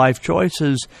and his life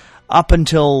choices up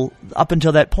until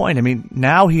that point. I mean,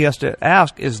 now he has to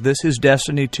ask, is this his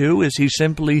destiny too? Is he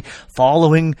simply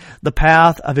following the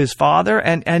path of his father?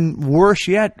 And worse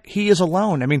yet, he is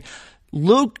alone. I mean,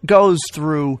 Luke goes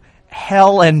through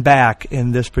hell and back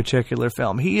in this particular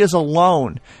film. He is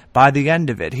alone by the end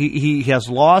of it. He has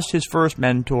lost his first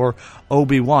mentor,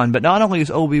 Obi-Wan, but not only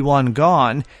is Obi-Wan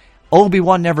gone,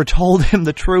 Obi-Wan never told him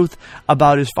the truth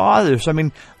about his father. So, I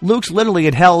mean, Luke's literally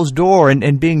at hell's door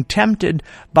and being tempted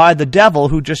by the devil,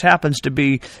 who just happens to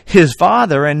be his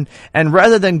father. And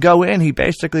rather than go in, he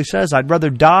basically says, "I'd rather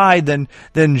die than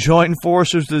join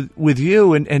forces with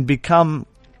you and become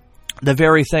the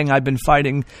very thing I've been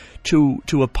fighting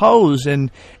to oppose."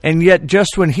 And yet,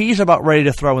 just when he's about ready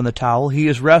to throw in the towel, he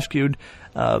is rescued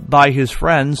by his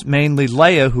friends, mainly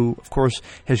Leia, who of course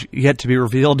has yet to be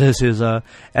revealed as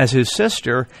his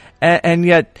sister. And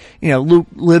yet, Luke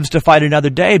lives to fight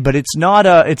another day. But it's not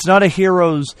a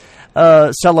hero's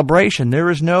celebration.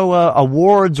 There is no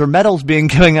awards or medals being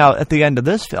given out at the end of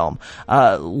this film.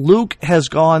 Luke has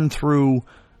gone through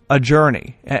a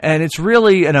journey, and it's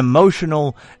really an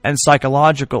emotional and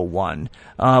psychological one.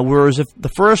 Whereas if the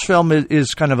first film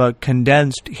is kind of a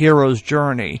condensed hero's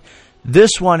journey,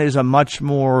 this one is a much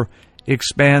more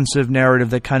expansive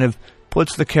narrative that kind of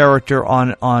puts the character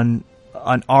on an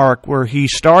arc where he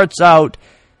starts out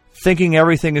thinking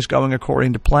everything is going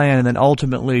according to plan, and then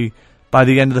ultimately, by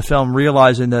the end of the film,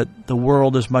 realizing that the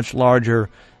world is much larger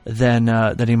than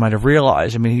he might have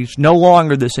realized. I mean, he's no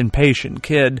longer this impatient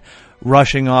kid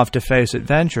rushing off to face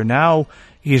adventure. Now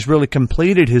he's really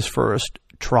completed his first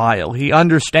trial. He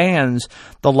understands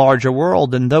the larger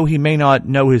world, and though he may not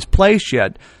know his place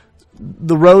yet,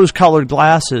 the rose-colored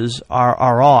glasses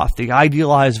are off. The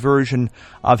idealized version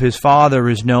of his father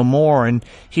is no more, and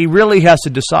he really has to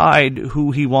decide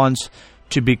who he wants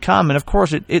to become. And of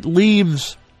course, it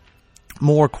leaves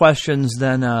more questions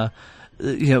than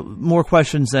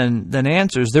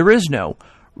answers. There is no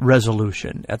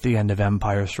resolution at the end of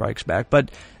Empire Strikes Back,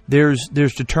 but there's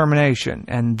determination,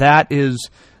 and that is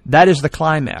the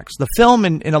climax. The film,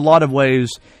 in a lot of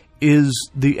ways, is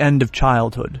the end of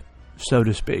childhood, so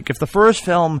to speak. If the first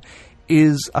film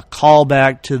is a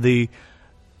callback to the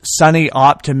sunny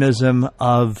optimism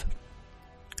of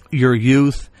your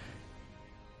youth,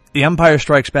 The Empire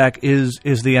Strikes Back is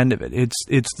the end of it.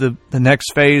 It's the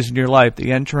next phase in your life,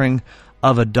 the entering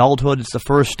of adulthood. It's the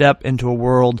first step into a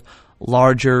world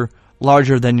larger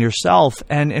than yourself.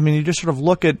 And I mean, you just sort of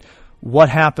look at what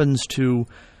happens to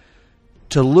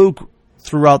Luke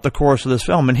throughout the course of this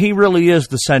film, and he really is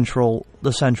the central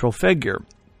figure.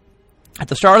 At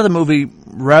the start of the movie,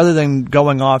 rather than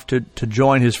going off to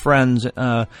join his friends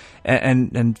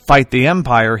and fight the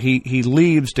Empire, he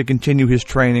leaves to continue his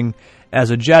training as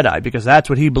a Jedi, because that's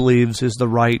what he believes is the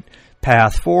right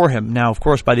path for him. Now, of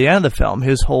course, by the end of the film,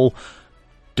 his whole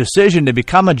decision to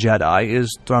become a Jedi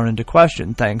is thrown into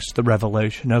question thanks to the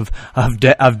revelation of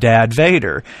Dad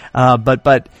Vader.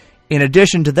 But in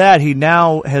addition to that, he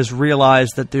now has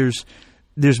realized that there's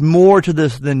there's more to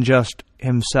this than just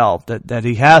himself, that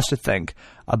he has to think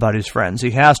about his friends.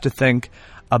 He has to think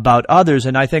about others.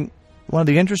 And I think one of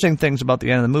the interesting things about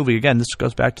the end of the movie, again, this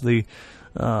goes back to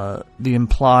the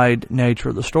implied nature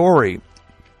of the story.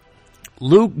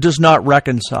 Luke does not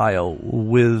reconcile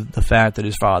with the fact that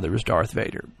his father is Darth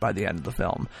Vader by the end of the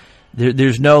film.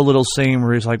 There's no little scene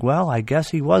where he's like, well, I guess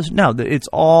he was. No, it's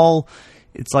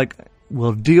like,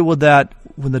 we'll deal with that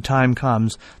when the time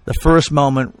comes. The first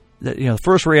moment, the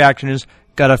first reaction is,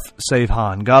 gotta save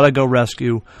Han, gotta go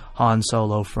rescue Han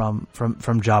Solo from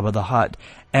Jabba the Hutt.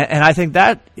 And I think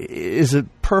that is a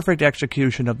perfect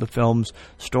execution of the film's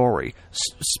story.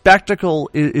 Spectacle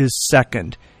is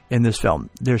second in this film.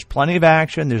 There's plenty of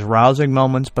action, there's rousing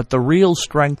moments, but the real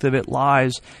strength of it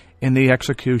lies in the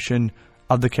execution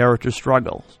of the character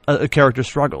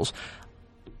struggles.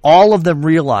 All of them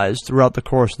realize throughout the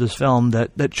course of this film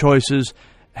that choices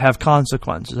have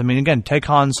consequences. I mean, again, take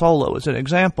Han Solo as an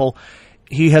example.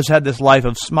 He has had this life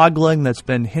of smuggling that's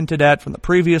been hinted at from the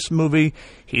previous movie.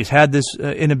 He's had this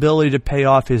inability to pay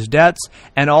off his debts,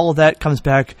 and all of that comes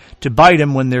back to bite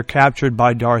him when they're captured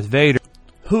by Darth Vader,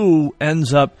 who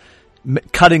ends up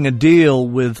cutting a deal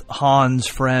with Han's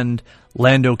friend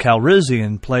Lando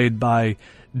Calrissian, played by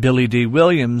Billy D.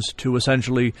 Williams, to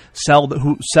essentially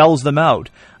who sells them out.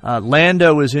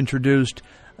 Lando is introduced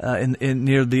in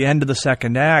near the end of the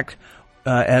second act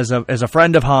as a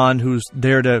friend of Han, who's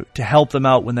there to help them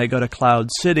out when they go to Cloud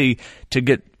City to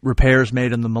get repairs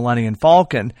made on the Millennium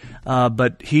Falcon.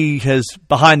 But he has,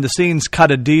 behind the scenes,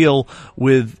 cut a deal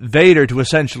with Vader to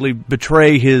essentially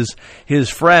betray his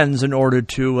friends in order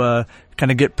to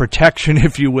kind of get protection,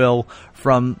 if you will,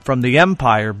 from the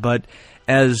Empire. But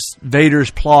as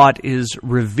Vader's plot is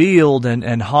revealed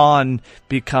and Han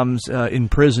becomes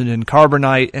imprisoned in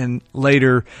Carbonite, and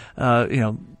later,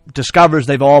 discovers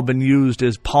they've all been used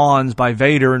as pawns by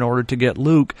Vader in order to get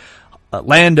Luke,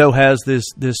 Lando has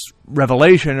this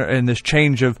revelation and this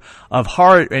change of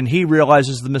heart, and he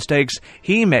realizes the mistakes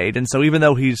he made. And so even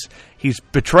though he's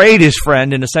betrayed his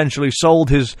friend and essentially sold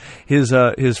his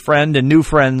friend and new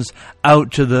friends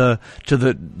out to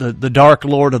the Dark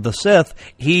Lord of the Sith,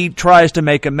 he tries to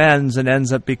make amends and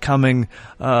ends up becoming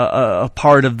a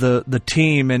part of the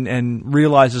team and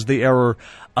realizes the error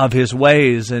of his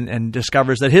ways and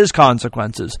discovers that his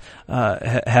consequences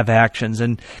have actions.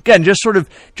 And again, just sort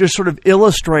of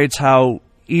illustrates how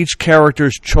each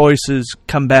character's choices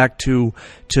come back to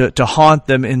haunt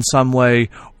them in some way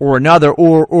or another,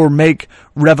 or make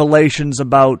revelations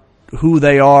about who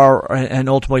they are and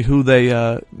ultimately who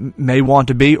they may want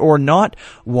to be or not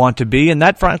want to be. And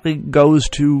that frankly goes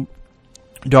to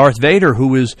Darth Vader,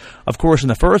 who is, of course, in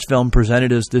the first film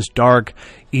presented as this dark,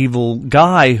 evil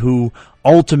guy who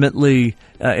ultimately,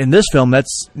 in this film,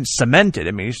 that's cemented.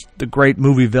 I mean, he's the great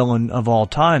movie villain of all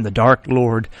time, the Dark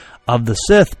Lord of the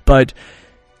Sith. But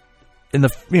in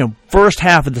the first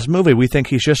half of this movie, we think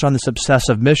he's just on this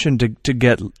obsessive mission to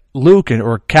get Luke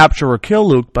or capture or kill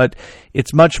Luke. But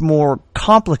it's much more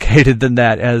complicated than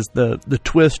that, as the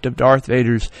twist of Darth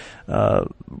Vader's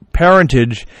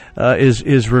parentage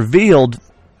is revealed.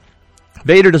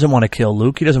 Vader doesn't want to kill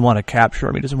Luke. He doesn't want to capture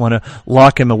him. He doesn't want to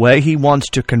lock him away. He wants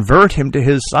to convert him to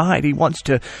his side. He wants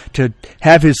to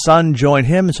have his son join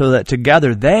him so that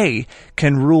together they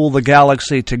can rule the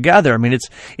galaxy together. I mean,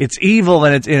 it's evil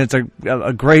and it's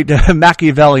a great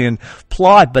Machiavellian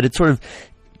plot, but it sort of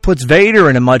puts Vader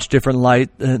in a much different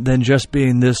light than just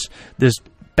being this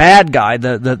bad guy,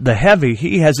 the heavy.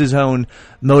 He has his own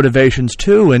motivations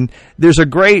too, and there's a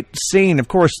great scene, of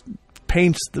course,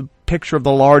 paints the picture of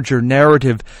the larger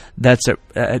narrative that's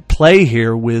at play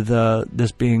here, with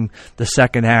this being the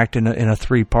second act in a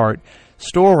three-part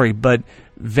story. But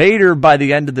Vader, by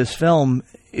the end of this film,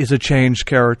 is a changed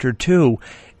character too.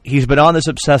 He's been on this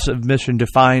obsessive mission to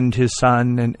find his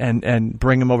son and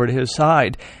bring him over to his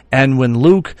side. And when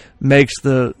Luke makes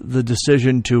the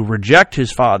decision to reject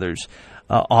his father's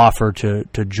offer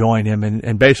to join him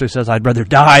and basically says, "I'd rather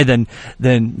die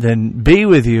than be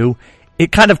with you,"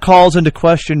 it kind of calls into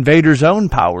question Vader's own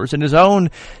powers and his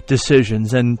own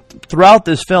decisions. And throughout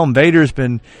this film, Vader's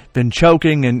been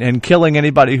choking and killing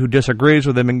anybody who disagrees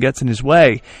with him and gets in his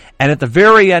way. And at the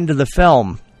very end of the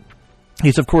film,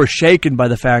 he's, of course, shaken by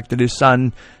the fact that his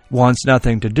son wants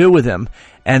nothing to do with him.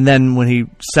 And then when he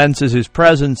senses his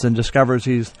presence and discovers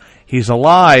he's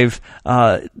alive,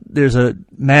 there's a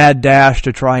mad dash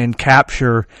to try and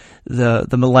capture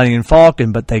the Millennium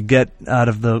Falcon, but they get out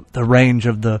of the range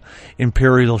of the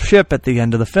Imperial ship at the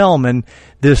end of the film. And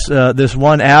this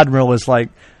one admiral is like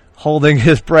holding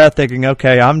his breath, thinking,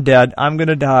 "Okay, I'm dead. I'm going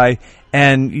to die."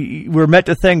 And we're meant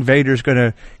to think Vader's going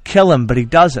to kill him, but he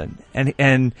doesn't.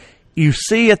 And you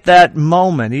see at that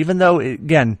moment, even though,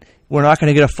 again, we're not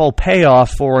going to get a full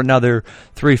payoff for another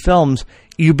 3 films,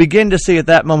 you begin to see at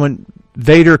that moment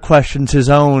Vader questions his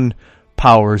own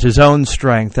powers, his own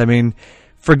strength. I mean,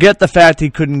 forget the fact he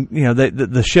couldn't,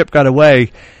 the ship got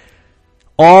away.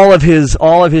 All of his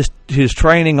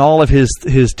training, all of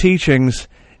his teachings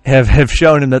have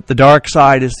shown him that the dark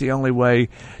side is the only way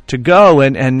to go,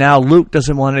 and now Luke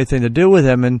doesn't want anything to do with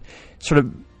him, and sort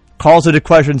of calls into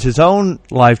question his own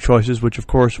life choices, which of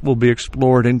course will be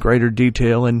explored in greater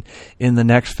detail in the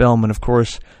next film, and of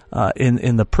course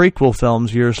in the prequel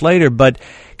films years later. But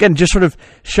again, just sort of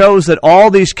shows that all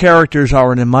these characters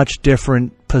are in a much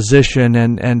different position,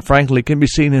 and frankly can be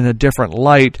seen in a different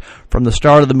light from the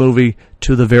start of the movie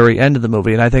to the very end of the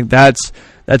movie. And I think that's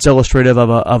illustrative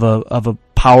of a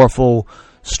powerful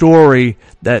story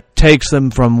that takes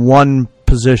them from one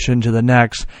position to the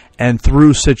next, and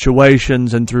through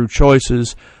situations and through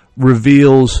choices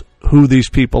reveals who these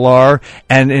people are,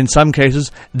 and in some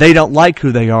cases they don't like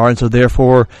who they are, and so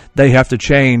therefore they have to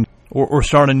change or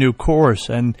start a new course.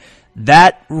 And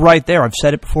that right there, I've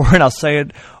said it before and I'll say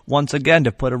it once again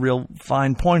to put a real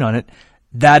fine point on it,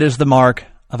 that is the mark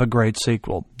of a great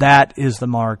sequel. That is the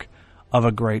mark of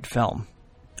a great film.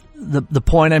 The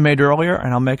point I made earlier,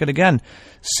 and I'll make it again,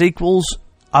 sequels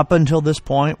up until this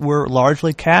point were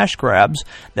largely cash grabs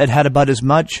that had about as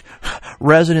much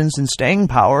resonance and staying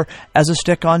power as a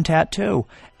stick-on tattoo.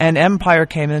 And Empire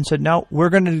came in and said, no, we're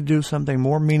going to do something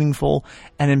more meaningful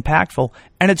and impactful,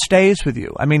 and it stays with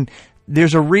you. I mean,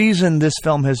 there's a reason this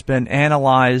film has been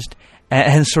analyzed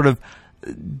and sort of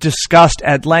discussed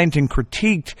at length and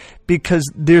critiqued, because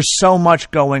there's so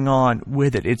much going on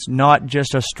with it. It's not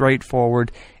just a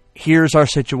straightforward, here's our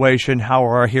situation, how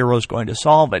are our heroes going to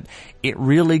solve it? It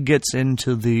really gets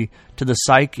into the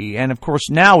psyche. And of course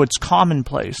now it's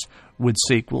commonplace with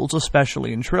sequels,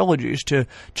 especially in trilogies, to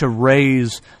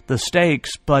raise the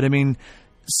stakes. But I mean,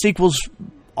 sequels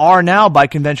are now, by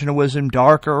conventional wisdom,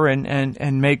 darker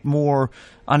and make more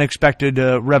unexpected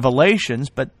revelations,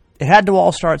 but it had to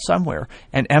all start somewhere,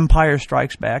 and Empire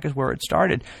Strikes Back is where it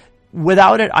started.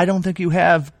 Without it, I don't think you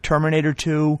have Terminator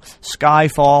 2,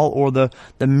 Skyfall, or the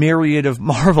myriad of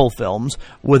Marvel films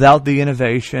without the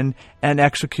innovation and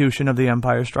execution of The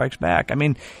Empire Strikes Back. I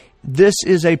mean, this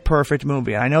is a perfect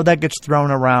movie. I know that gets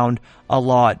thrown around a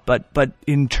lot, but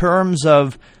in terms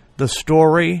of the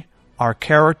story, our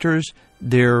characters,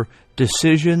 their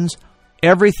decisions,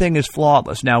 everything is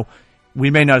flawless. Now, we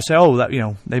may not say, oh, that,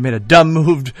 they made a dumb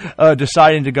move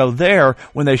deciding to go there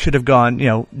when they should have gone,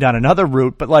 down another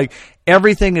route. But like,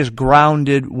 everything is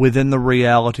grounded within the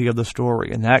reality of the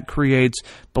story, and that creates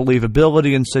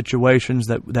believability in situations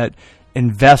that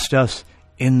invest us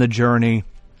in the journey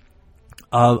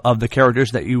of the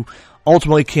characters that you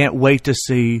ultimately can't wait to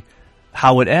see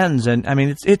how it ends. And I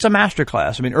mean, it's a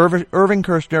masterclass. I mean, Irving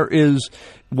Kershner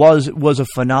was a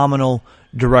phenomenal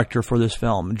director for this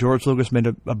film. George Lucas made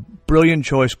a brilliant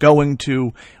choice going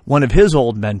to one of his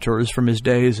old mentors from his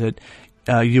days at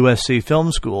USC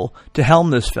Film School to helm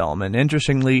this film. And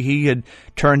interestingly, he had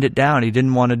turned it down. He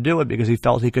didn't want to do it because he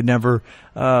felt he could never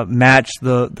match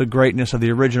the greatness of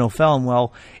the original film.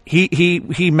 Well,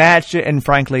 he matched it and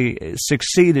frankly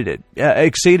exceeded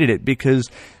it, because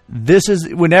this is,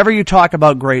 whenever you talk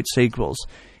about great sequels,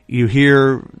 you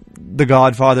hear The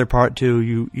Godfather Part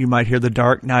 2, you might hear The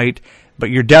Dark Knight, but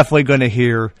you're definitely going to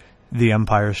hear The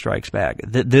Empire Strikes Back.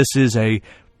 This is a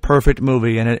perfect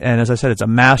movie, and as I said, it's a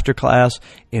masterclass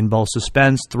in both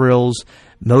suspense, thrills,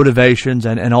 motivations,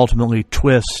 and ultimately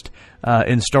twist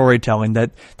in storytelling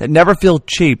that never feel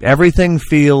cheap. Everything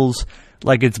feels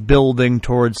like it's building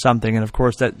towards something, and of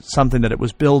course that something that it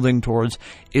was building towards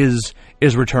is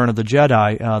Return of the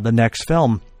Jedi, the next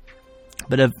film.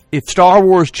 But if Star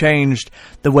Wars changed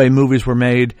the way movies were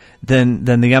made, then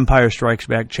The Empire Strikes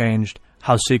Back changed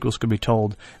how sequels could be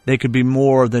told. They could be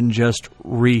more than just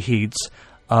reheats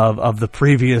of the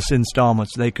previous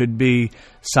installments. They could be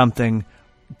something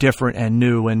different and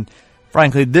new. And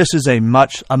frankly, this is a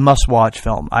must-watch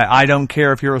film. I don't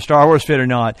care if you're a Star Wars fan or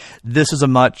not. This is a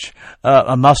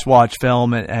must-watch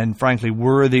film, and frankly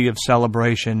worthy of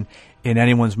celebration in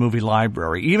anyone's movie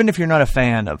library. Even if you're not a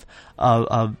fan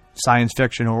of science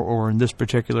fiction or in this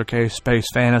particular case, space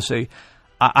fantasy,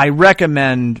 I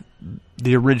recommend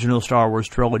the original Star Wars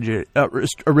trilogy,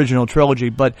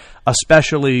 but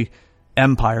especially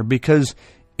Empire, because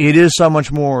it is so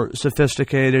much more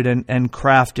sophisticated and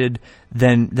crafted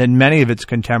than many of its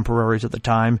contemporaries at the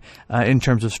time in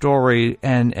terms of story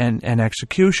and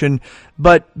execution.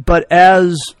 But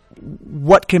as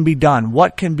what can be done,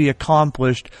 what can be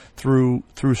accomplished through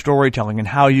storytelling, and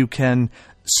how you can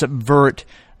subvert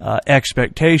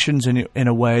expectations in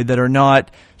a way that are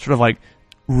not sort of like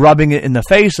rubbing it in the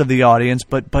face of the audience,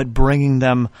 but bringing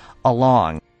them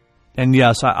along. And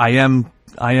yes, I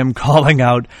am calling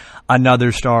out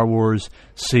another Star Wars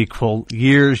sequel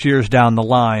years down the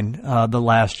line, The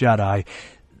Last Jedi.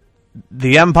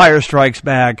 The Empire Strikes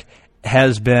Back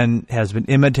has been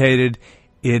imitated.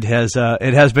 It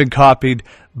has been copied,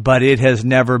 but it has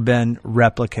never been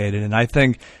replicated. And I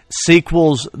think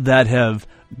sequels that have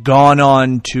gone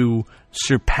on to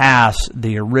surpass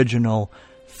the original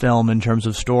film in terms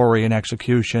of story and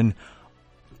execution,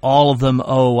 all of them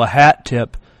owe a hat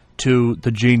tip to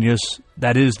the genius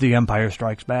that is The Empire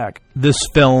Strikes Back. This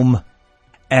film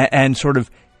and sort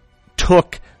of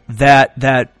took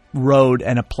that road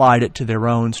and applied it to their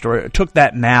own story. It took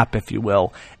that map, if you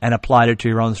will, and applied it to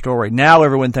your own story. Now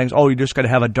everyone thinks, oh, you just got to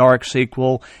have a dark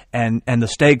sequel and the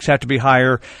stakes have to be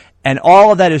higher. And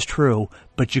all of that is true,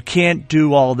 but you can't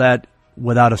do all that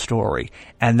without a story.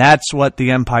 And that's what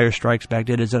The Empire Strikes Back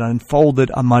did, is it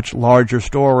unfolded a much larger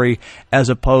story as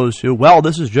opposed to, well,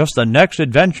 this is just the next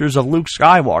adventures of Luke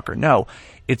Skywalker. No,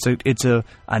 it's a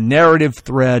narrative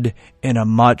thread in a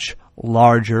much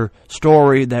larger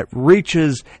story that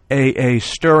reaches a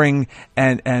stirring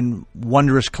and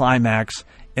wondrous climax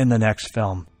in the next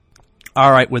film.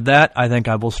 All right, with that, I think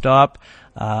I will stop.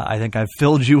 I think I've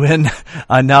filled you in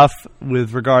enough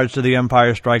with regards to The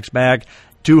Empire Strikes Back.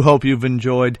 Do hope you've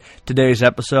enjoyed today's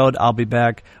episode. I'll be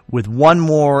back with one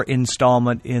more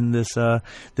installment in this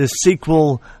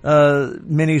sequel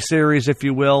mini-series, if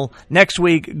you will. Next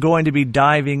week, going to be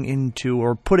diving into,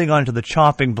 or putting onto the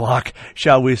chopping block,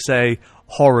 shall we say,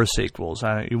 horror sequels.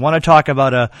 You want to talk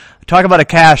about a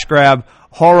cash grab?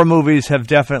 Horror movies have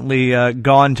definitely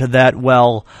gone to that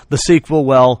well, the sequel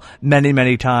well,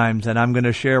 many times, and I'm going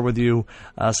to share with you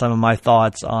some of my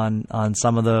thoughts on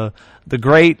some of the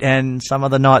great and some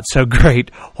of the not so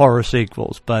great horror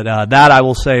sequels. But that I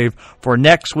will save for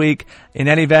next week. In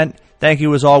any event, thank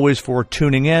you as always for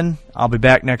tuning in. I'll be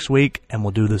back next week, and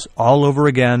we'll do this all over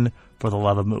again for the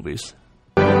love of movies.